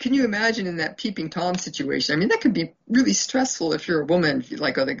is, can you imagine in that peeping Tom situation? I mean, that could be really stressful if you're a woman, if you're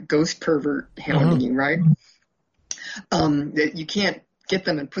like a ghost pervert hounding you, right? That you can't get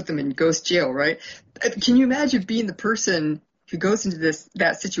them and put them in ghost jail, right? Can you imagine being the person who goes into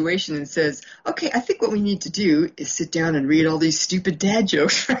that situation and says, okay, I think what we need to do is sit down and read all these stupid dad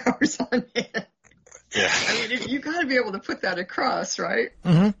jokes for hours on end. Yeah. I mean, you got to be able to put that across, right?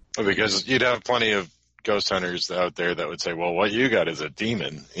 Mm-hmm. Because you'd have plenty of ghost hunters out there that would say, well, what you got is a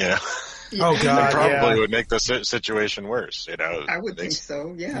demon, you know? Yeah. Oh, God, it probably would make the situation worse, you know? I would think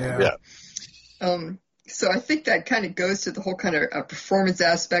so, yeah. So I think that kind of goes to the whole kind of performance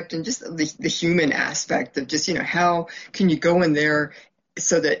aspect and just the human aspect of just, you know, how can you go in there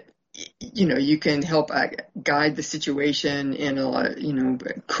so that, you know, you can help guide the situation and, you know,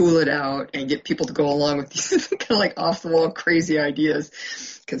 cool it out and get people to go along with these kind of like off-the-wall crazy ideas,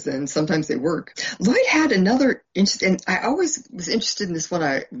 because then sometimes they work. Lloyd had another interest, and I always was interested in this when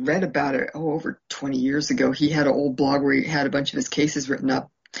I read about it, over 20 years ago. He had an old blog where he had a bunch of his cases written up.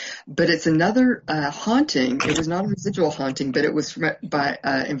 But it's another haunting. It was not a residual haunting, but it was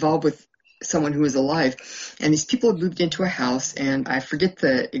involved with someone who was alive. And these people had moved into a house, and I forget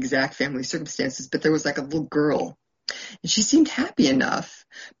the exact family circumstances, but there was like a little girl. And she seemed happy enough,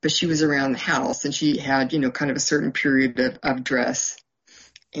 but she was around the house, and she had, you know, kind of a certain period of dress.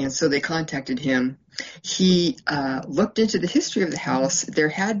 And so they contacted him. He looked into the history of the house. There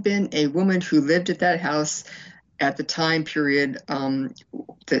had been a woman who lived at that house at the time period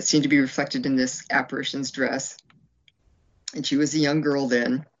that seemed to be reflected in this apparition's dress. And she was a young girl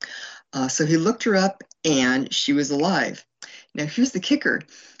then. So he looked her up, and she was alive. Now, here's the kicker.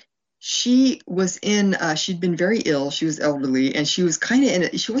 She was she'd been very ill. She was elderly, and she was kind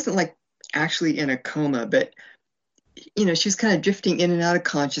of she wasn't like actually in a coma, but, you know, she was kind of drifting in and out of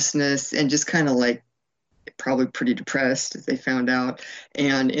consciousness and just kind of like probably pretty depressed, as they found out,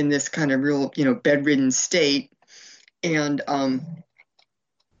 and in this kind of real, you know, bedridden state. And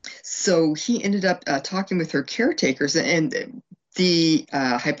so he ended up talking with her caretakers, and the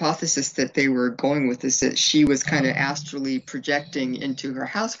hypothesis that they were going with is that she was kind of astrally projecting into her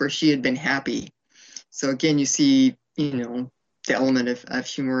house where she had been happy. So again, you see, you know, the element of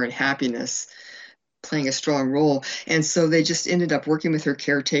humor and happiness playing a strong role. And so they just ended up working with her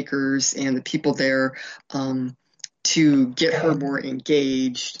caretakers and the people there to get her more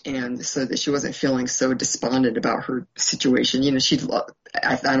engaged, and so that she wasn't feeling so despondent about her situation. You know,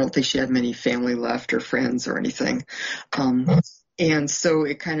 I don't think she had many family left or friends or anything. And so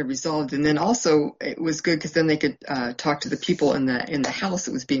it kind of resolved. And then also it was good because then they could talk to the people in the house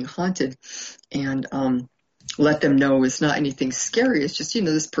that was being haunted, and let them know it's not anything scary. It's just, you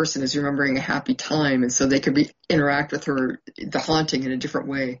know, this person is remembering a happy time, and so they could interact with the haunting in a different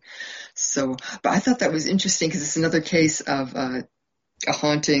way. So, but I thought that was interesting because it's another case of a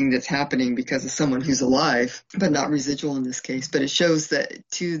haunting that's happening because of someone who's alive, but not residual in this case. But it shows that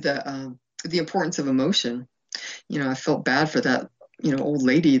to the importance of emotion. You know, I felt bad for that, you know, old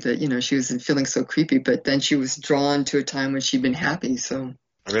lady that, you know, she was feeling so creepy, but then she was drawn to a time when she'd been happy. So,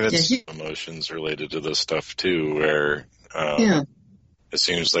 I mean, it's emotions related to this stuff too, where it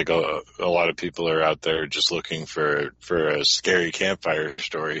seems like a lot of people are out there just looking for a scary campfire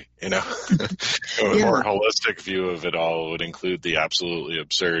story, you know. A more holistic view of it all would include the absolutely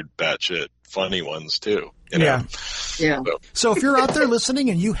absurd, batshit funny ones too. You know? Yeah. So if you're out there listening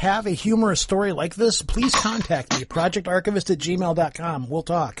and you have a humorous story like this, please contact me, projectarchivist@gmail.com. We'll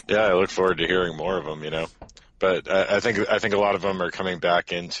talk. Yeah, I look forward to hearing more of them, you know. But I think a lot of them are coming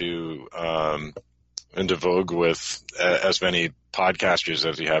back into vogue with as many podcasters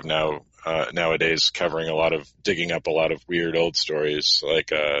as you have now nowadays, digging up a lot of weird old stories,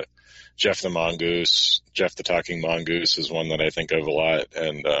 like Jeff the Talking Mongoose is one that I think of a lot,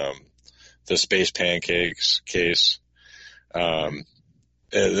 and the Space Pancakes case. They're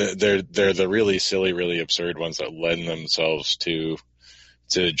the really silly, really absurd ones that lend themselves to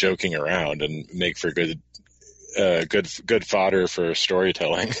joking around and make for good fodder for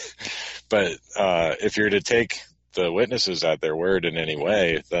storytelling. But if you're to take the witnesses at their word in any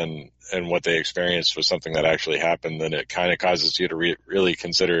way, then, and what they experienced was something that actually happened, then it kind of causes you to really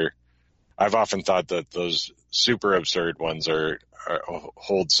consider. I've often thought that those super absurd ones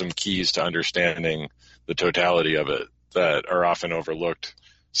hold some keys to understanding the totality of it that are often overlooked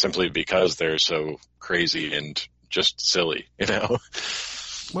simply because they're so crazy and just silly, you know?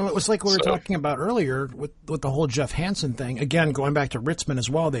 Well, it was like we were talking about earlier with the whole Jeff Hansen thing. Again, going back to Ritzman as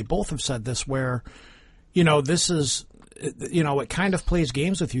well, they both have said this where, you know, this is, you know, it kind of plays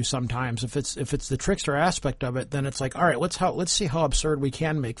games with you sometimes. If it's the trickster aspect of it, then it's like, all right, let's see how absurd we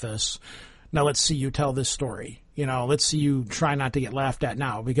can make this. Now let's see you tell this story. Let's see you try not to get laughed at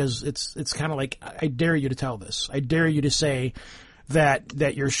now, because it's kind of like, I dare you to tell this. I dare you to say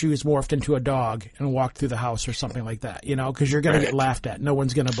that your shoes morphed into a dog and walked through the house or something like that, because you're going to get laughed at. No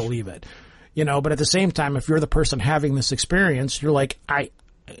one's going to believe it, but at the same time, if you're the person having this experience, you're like,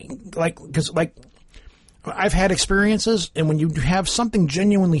 because I've had experiences, and when you have something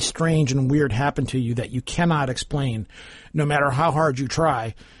genuinely strange and weird happen to you that you cannot explain, no matter how hard you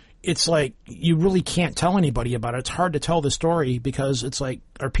try, it's like you really can't tell anybody about it. It's hard to tell the story, because it's like,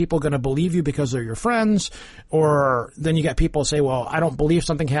 are people going to believe you because they're your friends? Or then you got people say, well, I don't believe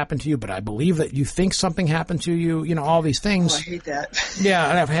something happened to you, but I believe that you think something happened to you, all these things. Oh, I hate that. Yeah,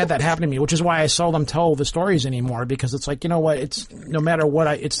 and I've had that happen to me, which is why I seldom tell the stories anymore, because it's like, what, it's no matter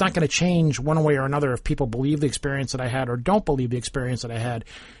what, it's not going to change one way or another if people believe the experience that I had or don't believe the experience that I had.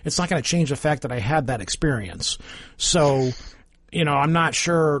 It's not going to change the fact that I had that experience. So, I'm not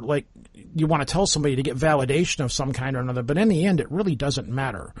sure, like, you want to tell somebody to get validation of some kind or another, but in the end, it really doesn't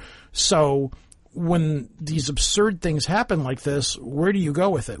matter. So when these absurd things happen like this, where do you go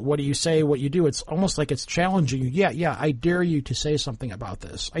with it? What do you say, what you do? It's almost like it's challenging you. Yeah, I dare you to say something about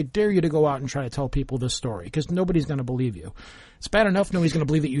this. I dare you to go out and try to tell people this story, because nobody's going to believe you. It's bad enough nobody's going to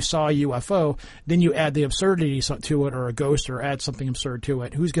believe that you saw a UFO, then you add the absurdity to it, or a ghost, or add something absurd to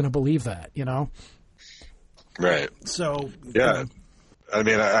it. Who's going to believe that, Right. So, yeah. I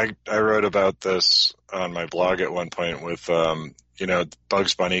mean, I wrote about this on my blog at one point with,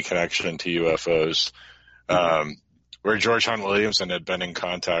 Bugs Bunny connection to UFOs, where George Hunt Williamson had been in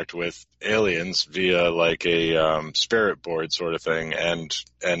contact with aliens via like a spirit board sort of thing and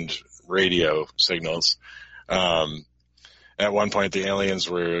radio signals. At one point, the aliens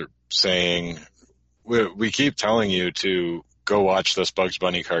were saying, we keep telling you to go watch this Bugs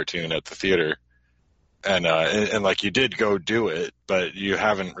Bunny cartoon at the theater. And like, you did go do it, but you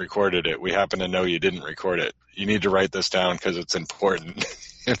haven't recorded it. We happen to know you didn't record it. You need to write this down because it's important.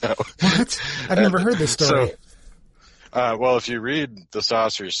 What? I've never heard this story. So, well, if you read The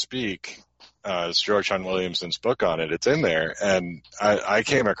Saucers Speak, it's George Hunt Williamson's book on it. It's in there. And I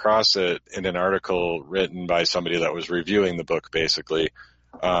came across it in an article written by somebody that was reviewing the book, basically.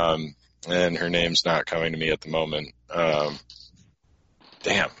 And her name's not coming to me at the moment.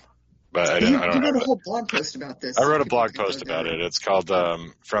 Damn. But you wrote a whole blog post about this. I wrote a blog post about it. It's called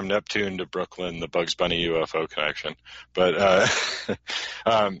From Neptune to Brooklyn, the Bugs Bunny UFO Connection. But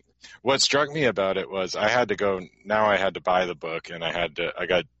what struck me about it was I had to buy the book, and I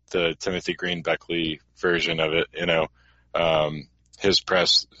got the Timothy Green Beckley version of it, his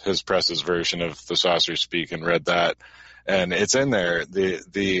press's version of The Saucers Speak, and read that. And it's in there.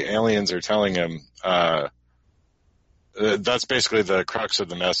 The aliens are telling him, that's basically the crux of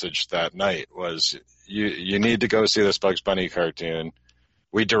the message that night was you need to go see this Bugs Bunny cartoon.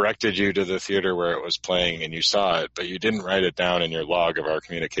 We directed you to the theater where it was playing and you saw it, but you didn't write it down in your log of our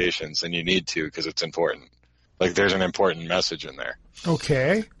communications, and you need to because it's important. Like, there's an important message in there.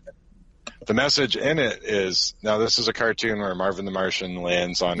 Okay. The message in it is, now this is a cartoon where Marvin the Martian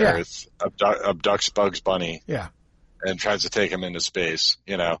lands on Earth, abducts Bugs Bunny, and tries to take him into space,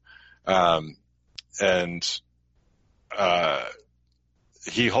 and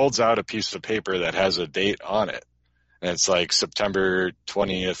he holds out a piece of paper that has a date on it, and it's like September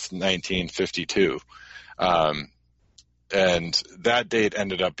 20th, 1952. And that date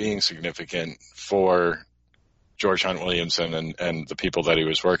ended up being significant for George Hunt Williamson and the people that he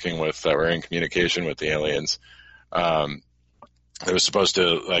was working with that were in communication with the aliens. It was supposed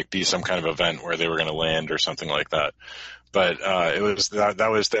to be some kind of event where they were going to land or something like that. But it was that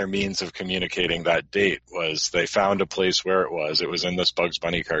was their means of communicating that date. Was they found a place where it was. It was in this Bugs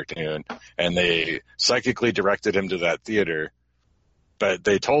Bunny cartoon, and they psychically directed him to that theater. But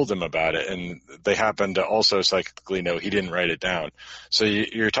they told him about it, and they happened to also psychically know he didn't write it down. So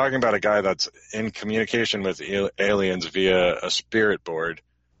you're talking about a guy that's in communication with aliens via a spirit board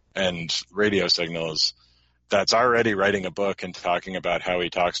and radio signals, that's already writing a book and talking about how he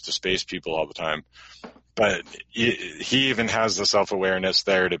talks to space people all the time. But he even has the self-awareness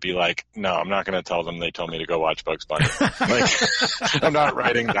there to be like, no, I'm not going to tell them they told me to go watch Bugs Bunny. I'm not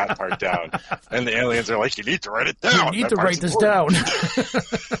writing that part down. And the aliens are like, you need to write it down. You need to write this down.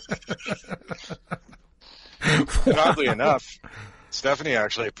 And oddly enough, Stephanie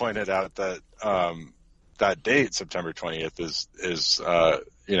actually pointed out that that date, September 20th, is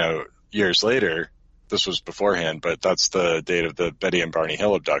years later. This was beforehand, but that's the date of the Betty and Barney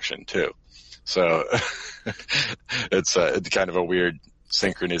Hill abduction, too. So it's kind of a weird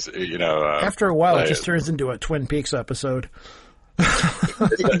synchronicity, After a while, it just turns into a Twin Peaks episode.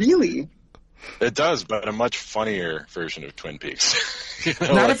 Really? It does, but a much funnier version of Twin Peaks.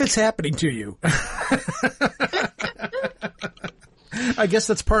 Not if it's happening to you. I guess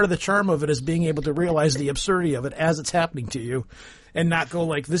that's part of the charm of it, is being able to realize the absurdity of it as it's happening to you and not go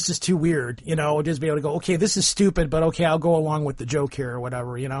like, this is too weird, just be able to go, okay, this is stupid, but okay, I'll go along with the joke here or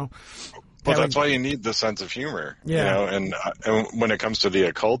whatever, Well, that's why you need the sense of humor, and when it comes to the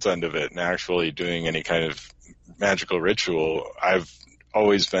occult end of it and actually doing any kind of magical ritual, I've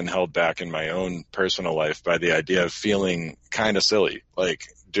always been held back in my own personal life by the idea of feeling kind of silly, like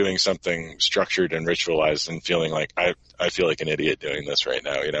doing something structured and ritualized and feeling like I feel like an idiot doing this right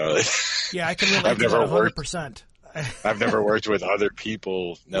now, Yeah, I can relate to that 100%. I've never worked with other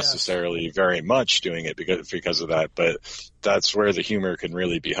people necessarily very much doing it because of that, but that's where the humor can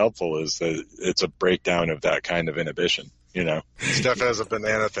really be helpful, is that it's a breakdown of that kind of inhibition, Steph has a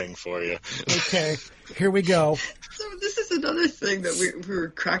banana thing for you. Okay, here we go. So this is another thing that we were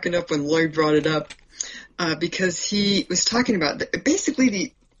cracking up when Lloyd brought it up, because he was talking about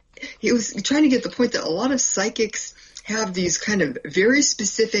basically he was trying to get the point that a lot of psychics have these kind of very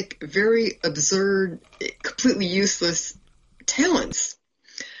specific, very absurd, completely useless talents.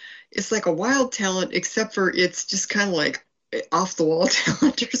 It's like a wild talent, except for it's just kind of like off-the-wall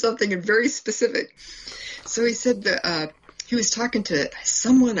talent or something, and very specific. So he said that he was talking to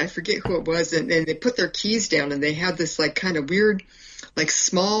someone, I forget who it was, and they put their keys down, and they had this like kind of weird, like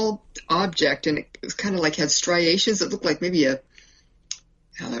small object, and it was kind of like had striations. It looked like maybe a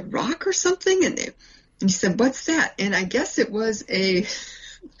rock or something, and he said, "What's that?" And I guess it was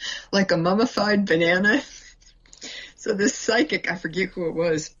like a mummified banana. So this psychic, I forget who it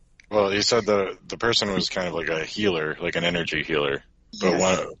was. Well, he said the person was kind of like a healer, like an energy healer. But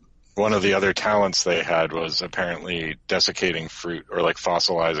Yes. one of the other talents they had was apparently desiccating fruit or like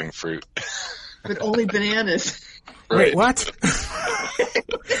fossilizing fruit. But only bananas. Wait, Right. what?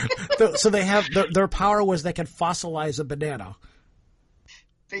 So they have their power was they could fossilize a banana.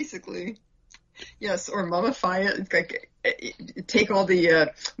 Basically. Yes, or mummify it, like take all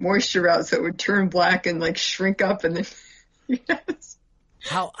the moisture out so it would turn black and like shrink up, and then yes.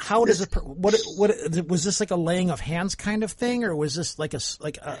 How does it? What was this, like a laying of hands kind of thing, or was this like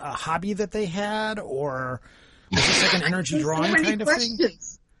a hobby that they had, or was this like an energy drawing kind of thing?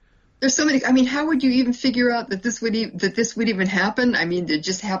 There's so many. I mean, how would you even figure out that this would even happen? I mean, it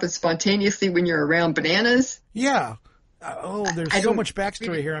just happens spontaneously when you're around bananas. Yeah. There's so much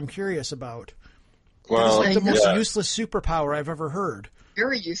backstory here. I'm curious about. Well, It's like the most useless superpower I've ever heard.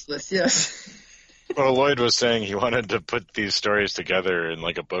 Very useless. Yes. Well, Lloyd was saying he wanted to put these stories together in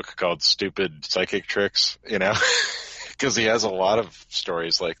like a book called Stupid Psychic Tricks, because he has a lot of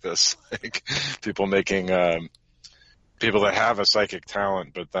stories like this, like people making people that have a psychic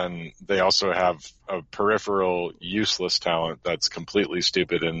talent, but then they also have a peripheral useless talent that's completely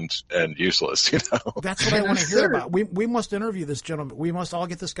stupid and useless. That's what I want to hear about. We must interview this gentleman. We must all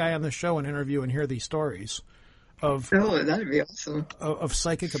get this guy on the show and interview and hear these stories of that'd be awesome. Of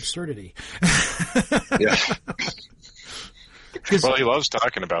psychic absurdity. Yeah. Well, he loves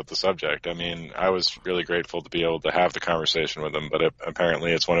talking about the subject. I mean, I was really grateful to be able to have the conversation with him, but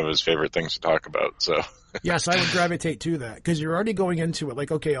apparently it's one of his favorite things to talk about. So yes, I would gravitate to that, because you're already going into it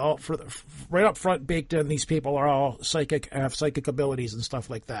like, okay, right up front, baked in, these people are all psychic, have psychic abilities and stuff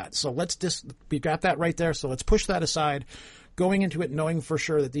like that. So we've got that right there. So let's push that aside, going into it knowing for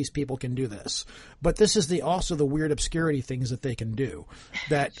sure that these people can do this. But this is also the weird obscurity things that they can do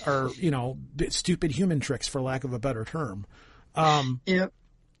that are, stupid human tricks, for lack of a better term. Yep.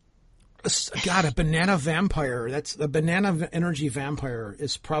 God, a banana vampire. That's a banana energy vampire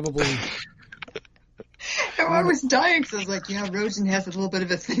is probably. I was dying because I was like, Rosen has a little bit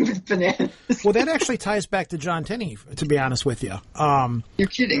of a thing with bananas. Well, that actually ties back to John Tenney, to be honest with you. You're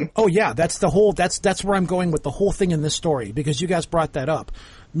kidding. Oh yeah, that's where I'm going with the whole thing in this story, because you guys brought that up.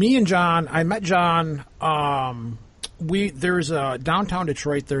 Me and John, I met John. There's a downtown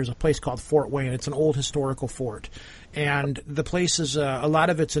Detroit. There's a place called Fort Wayne. It's an old historical fort, and the place is a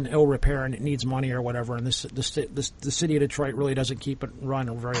lot of it's in ill repair and it needs money or whatever. And the city of Detroit really doesn't keep it run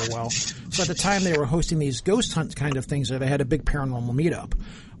very well. So at the time they were hosting these ghost hunt kind of things, they had a big paranormal meetup.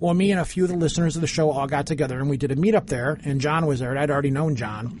 Well, me and a few of the listeners of the show all got together and we did a meetup there, and John was there. I'd already known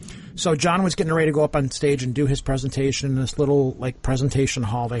John. So John was getting ready to go up on stage and do his presentation in this little presentation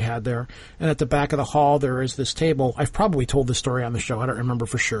hall they had there. And at the back of the hall there is this table. I've probably told this story on the show. I don't remember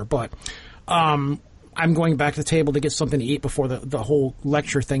for sure, but I'm going back to the table to get something to eat before the whole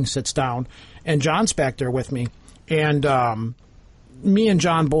lecture thing sits down. And John's back there with me. And me and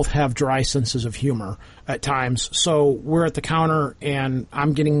John both have dry senses of humor at times. So we're at the counter and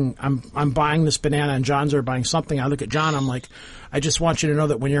I'm buying this banana and John's there buying something. I look at John, I'm like, I just want you to know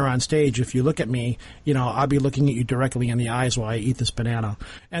that when you're on stage, if you look at me, I'll be looking at you directly in the eyes while I eat this banana.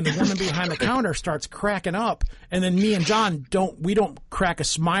 And the woman behind the counter starts cracking up. And then me and John don't crack a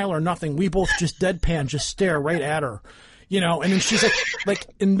smile or nothing. We both just deadpan, just stare right at her. And then she's like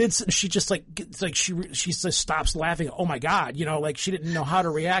in mid, she just she just stops laughing. Oh my God, she didn't know how to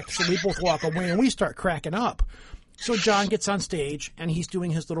react. So we both walk away and we start cracking up. So John gets on stage and he's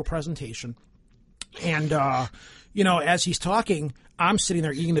doing his little presentation. And, as he's talking, I'm sitting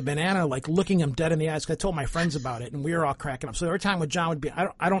there eating the banana, looking him dead in the eyes. 'Cause I told my friends about it and we were all cracking up. So every time with John would be,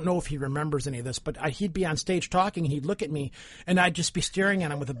 I don't know if he remembers any of this, but he'd be on stage talking and he'd look at me and I'd just be staring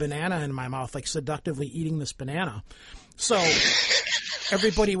at him with a banana in my mouth, seductively eating this banana. So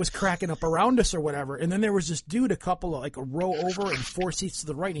everybody was cracking up around us or whatever. And then there was this dude, a row over and 4 seats to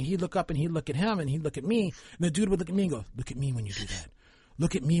the right. And he'd look up and he'd look at him and he'd look at me. And the dude would look at me and go, look at me when you do that.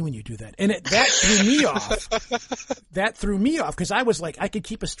 Look at me when you do that. And that threw me off. That threw me off because I was like, I could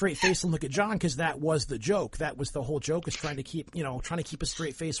keep a straight face and look at John because that was the joke. That was the whole joke, is trying to keep a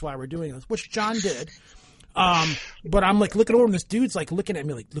straight face while we're doing this, which John did. But I'm looking over and this dude's looking at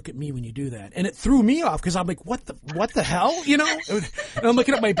me look at me when you do that. And it threw me off because I'm like, what the hell? And I'm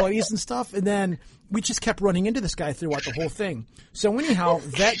looking at my buddies and stuff. And then we just kept running into this guy throughout the whole thing. So anyhow,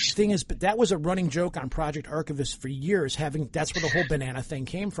 that was a running joke on Project Archivist for years, that's where the whole banana thing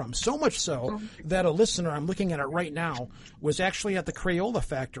came from. So much so that a listener, I'm looking at it right now, was actually at the Crayola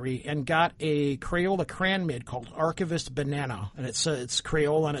factory and got a Crayola crayon made called Archivist Banana. And it's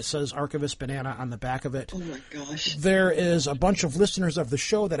Crayola and it says Archivist Banana on the back of it. Oh my gosh. There is a bunch of listeners of the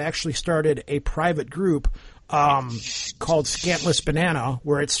show that actually started a private group called Scantless Banana,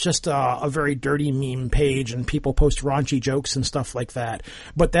 where it's just a very dirty meme page and people post raunchy jokes and stuff like that.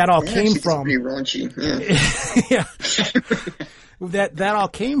 But that all came from pretty raunchy. Yeah. That all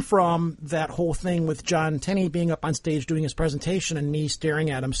came from that whole thing with John Tenney being up on stage doing his presentation and me staring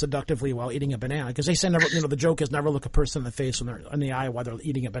at him seductively while eating a banana. Because they say the joke is never look a person in the face in the eye while they're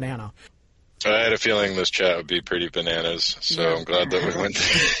eating a banana. I had a feeling this chat would be pretty bananas, so yeah. I'm glad that we went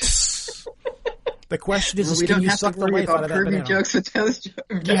there. The question is, can you suck the life out of that banana? We don't have to worry about curvy jokes with those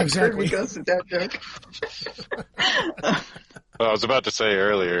jokes. Yeah, exactly. Curvy jokes with that joke. Well, I was about to say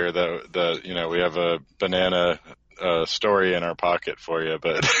earlier that we have a banana story in our pocket for you,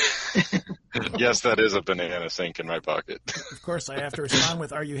 but yes, that is a banana sink in my pocket. Of course, I have to respond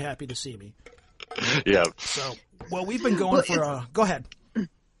with, "Are you happy to see me?" Yeah. So, we've been going go ahead.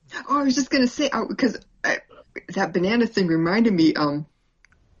 Oh, I was just going to say, because that banana thing reminded me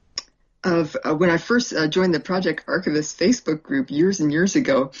of when I first joined the Project Archivist Facebook group years and years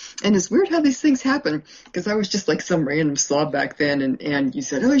ago. And it's weird how these things happen, because I was just like some random slob back then. And you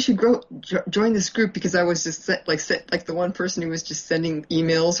said, oh, you should join this group, because I was just like the one person who was just sending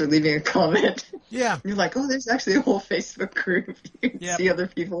emails or leaving a comment. Yeah. And you're like, oh, there's actually a whole Facebook group. You can see other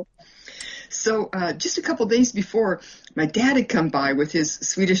people. So just a couple days before, my dad had come by with his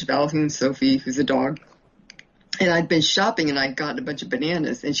Swedish Valhound Sophie, who's a dog, and I'd been shopping and I'd gotten a bunch of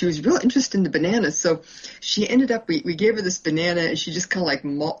bananas, and she was real interested in the bananas. So she ended up, we gave her this banana, and she just kind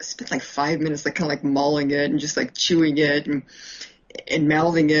of spent 5 minutes kind of mauling it and just chewing it and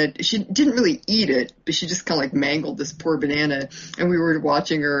mouthing it. She didn't really eat it, but she just kind of mangled this poor banana. And we were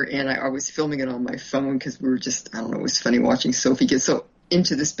watching her, and I was filming it on my phone because we were just, I don't know, it was funny watching Sophie get so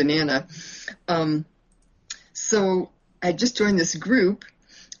into this banana. So I just joined this group,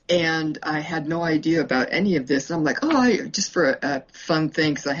 and I had no idea about any of this. I'm like, just for a fun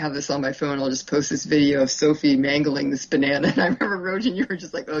thing, because I have this on my phone, I'll just post this video of Sophie mangling this banana. And I remember, Rojan, you were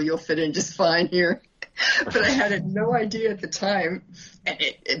just like, oh, you'll fit in just fine here. But I had no idea at the time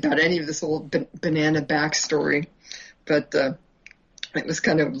about any of this whole banana backstory. But it was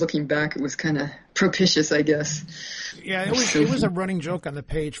kind of, looking back, it was kind of propitious, I guess. Yeah, it was a running joke on the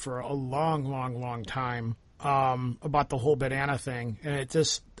page for a long, long, long time about the whole banana thing. And it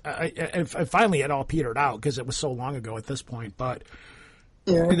just, finally it all petered out because it was so long ago at this point. But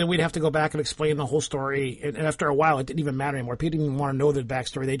and then we'd have to go back and explain the whole story. And after a while, it didn't even matter anymore. People didn't even want to know the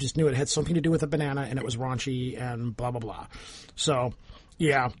backstory. They just knew it had something to do with a banana, and it was raunchy and blah, blah, blah. So,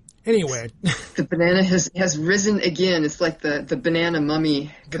 yeah. Anyway. The banana has risen again. It's like the banana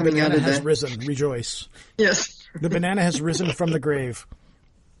mummy coming out of the... The banana has risen. Rejoice. Yes. The banana has risen from the grave.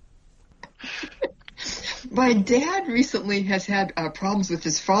 My dad recently has had problems with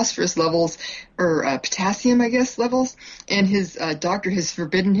his phosphorus levels, or potassium, I guess, levels, and his doctor has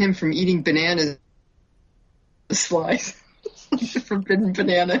forbidden him from eating bananas. Slice. Forbidden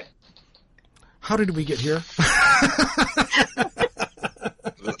banana. How did we get here?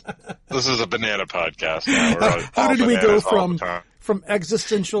 This is a banana podcast now. How did we go from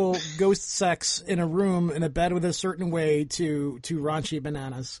existential ghost sex in a room in a bed with a certain way to raunchy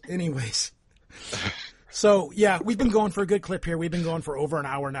bananas? Anyways. So, yeah, we've been going for a good clip here. We've been going for over an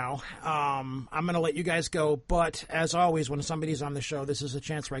hour now. I'm going to let you guys go. But as always, when somebody's on the show, this is a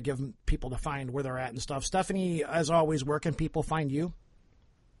chance where I give people to find where they're at and stuff. Stephanie, as always, where can people find you?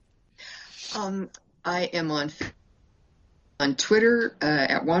 I am on Twitter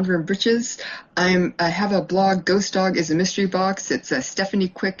at Wandering Britches. I have a blog, Ghost Dog is a Mystery Box. It's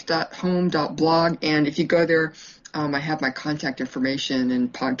stephaniequick.home.blog. And if you go there, I have my contact information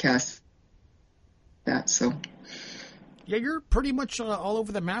and podcasts. So yeah, you're pretty much all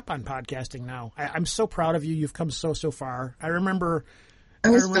over the map on podcasting now. I'm so proud of you. You've come so far. I remember a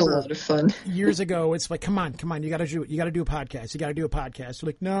lot of fun. Years ago, it's like, come on, you got to do a podcast. You're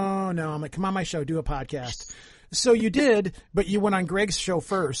like, no. I'm like, come on my show, do a podcast. So you did, but you went on Greg's show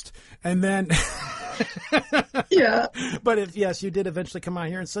first, and then yeah. But yes, you did eventually come on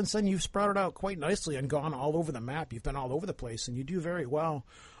here, and since then you've sprouted out quite nicely and gone all over the map. You've been all over the place, and you do very well.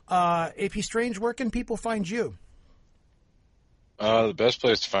 AP Strange, where can people find you? The best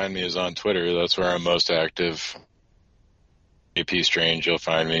place to find me is on Twitter. That's where I'm most active. AP Strange, you'll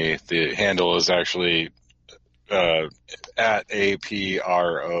find me. The handle is actually at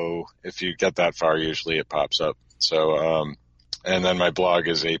APRO. If you get that far, usually it pops up. So, and then my blog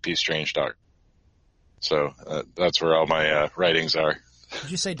is apstrange.com. So that's where all my writings are.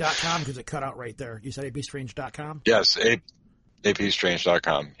 Did you say .com? Because it cut out right there. You said apstrange.com? Yes,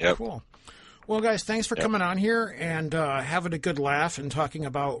 apstrange.com. Yep. Cool. Well, guys, thanks for coming on here and having a good laugh and talking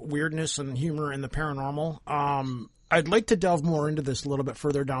about weirdness and humor in the paranormal. I'd like to delve more into this a little bit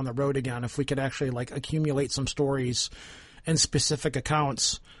further down the road again, if we could actually accumulate some stories and specific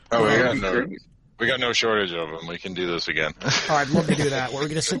accounts. Oh, we got no shortage of them. We can do this again. Oh, I'd love to do that. We're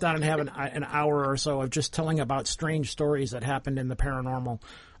going to sit down and have an hour or so of just telling about strange stories that happened in the paranormal.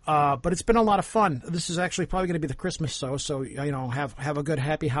 But it's been a lot of fun. This is actually probably going to be the Christmas show, so have a good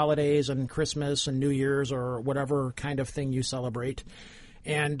happy holidays and Christmas and New Year's or whatever kind of thing you celebrate.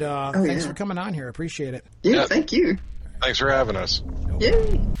 And thanks for coming on here. Appreciate it. Yeah, thank you. Thanks for having us.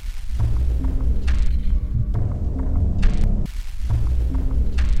 Yay.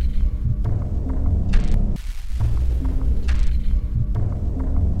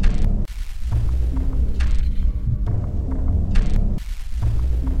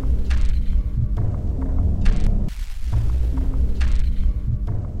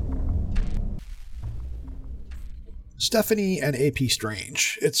 Stephanie and AP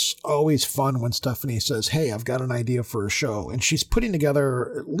Strange. It's always fun when Stephanie says, hey, I've got an idea for a show. And she's putting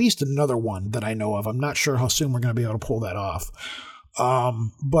together at least another one that I know of. I'm not sure how soon we're going to be able to pull that off.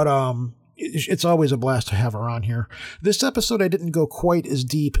 But it's always a blast to have her on here. This episode, I didn't go quite as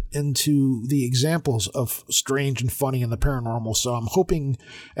deep into the examples of strange and funny in the paranormal, so I'm hoping,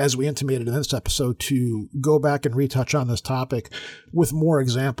 as we intimated in this episode, to go back and retouch on this topic with more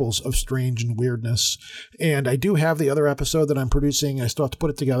examples of strange and weirdness. And I do have the other episode that I'm producing. I still have to put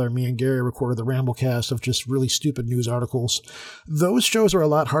it together. Me and Gary recorded the Ramblecast of just really stupid news articles. Those shows are a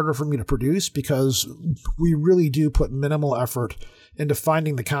lot harder for me to produce because we really do put minimal effort into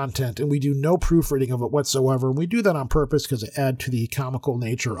finding the content, and we do no proofreading of it whatsoever. We do that on purpose because it adds to the comical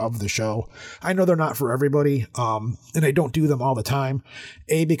nature of the show. I know they're not for everybody, and I don't do them all the time.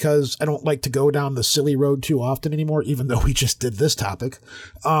 Because I don't like to go down the silly road too often anymore, even though we just did this topic.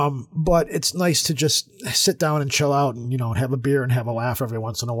 But it's nice to just sit down and chill out and, have a beer and have a laugh every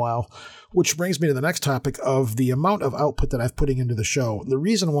once in a while. Which brings me to the next topic of the amount of output that I'm putting into the show. The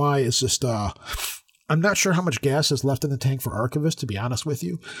reason why is just, I'm not sure how much gas is left in the tank for Archivist, to be honest with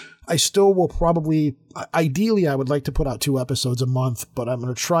you. I still will probably, ideally, I would like to put out 2 episodes a month, but I'm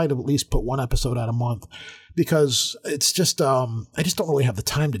going to try to at least put 1 episode out a month because it's just, I just don't really have the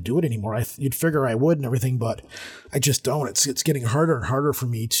time to do it anymore. You'd figure I would and everything, but I just don't. It's getting harder and harder for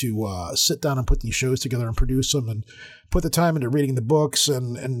me to sit down and put these shows together and produce them and put the time into reading the books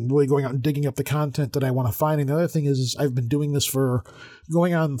and really going out and digging up the content that I want to find. And the other thing is I've been doing this for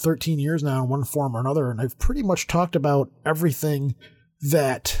going on 13 years now in one form or another, and I've pretty much talked about everything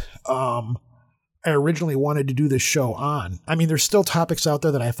that I originally wanted to do this show on. I mean, there's still topics out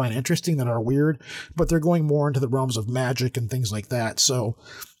there that I find interesting that are weird, but they're going more into the realms of magic and things like that. So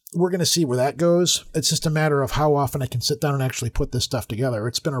we're going to see where that goes. It's just a matter of how often I can sit down and actually put this stuff together.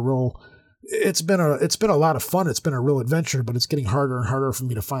 It's been a lot of fun. It's been a real adventure, but it's getting harder and harder for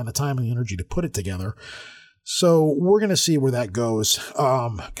me to find the time and the energy to put it together. So we're going to see where that goes.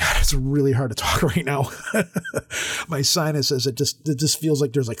 God, it's really hard to talk right now. My sinuses, it just feels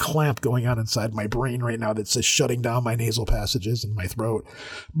like there's a clamp going on inside my brain right now that's just shutting down my nasal passages and my throat.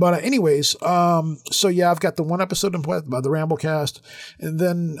 But anyways, so yeah, I've got the one episode about the Ramblecast, and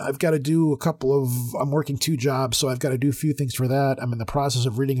then I've got to do I'm working 2 jobs, so I've got to do a few things for that. I'm in the process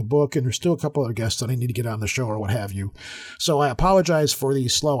of reading a book, and there's still a couple other guests that I need to get on the show or what have you. So I apologize for the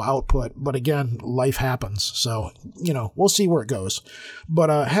slow output, but again, life happens. So, we'll see where it goes.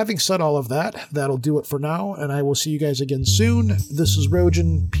 But having said all of that, that'll do it for now, and I will see you guys again soon. This is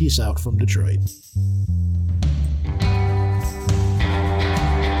Rojan. Peace out from Detroit.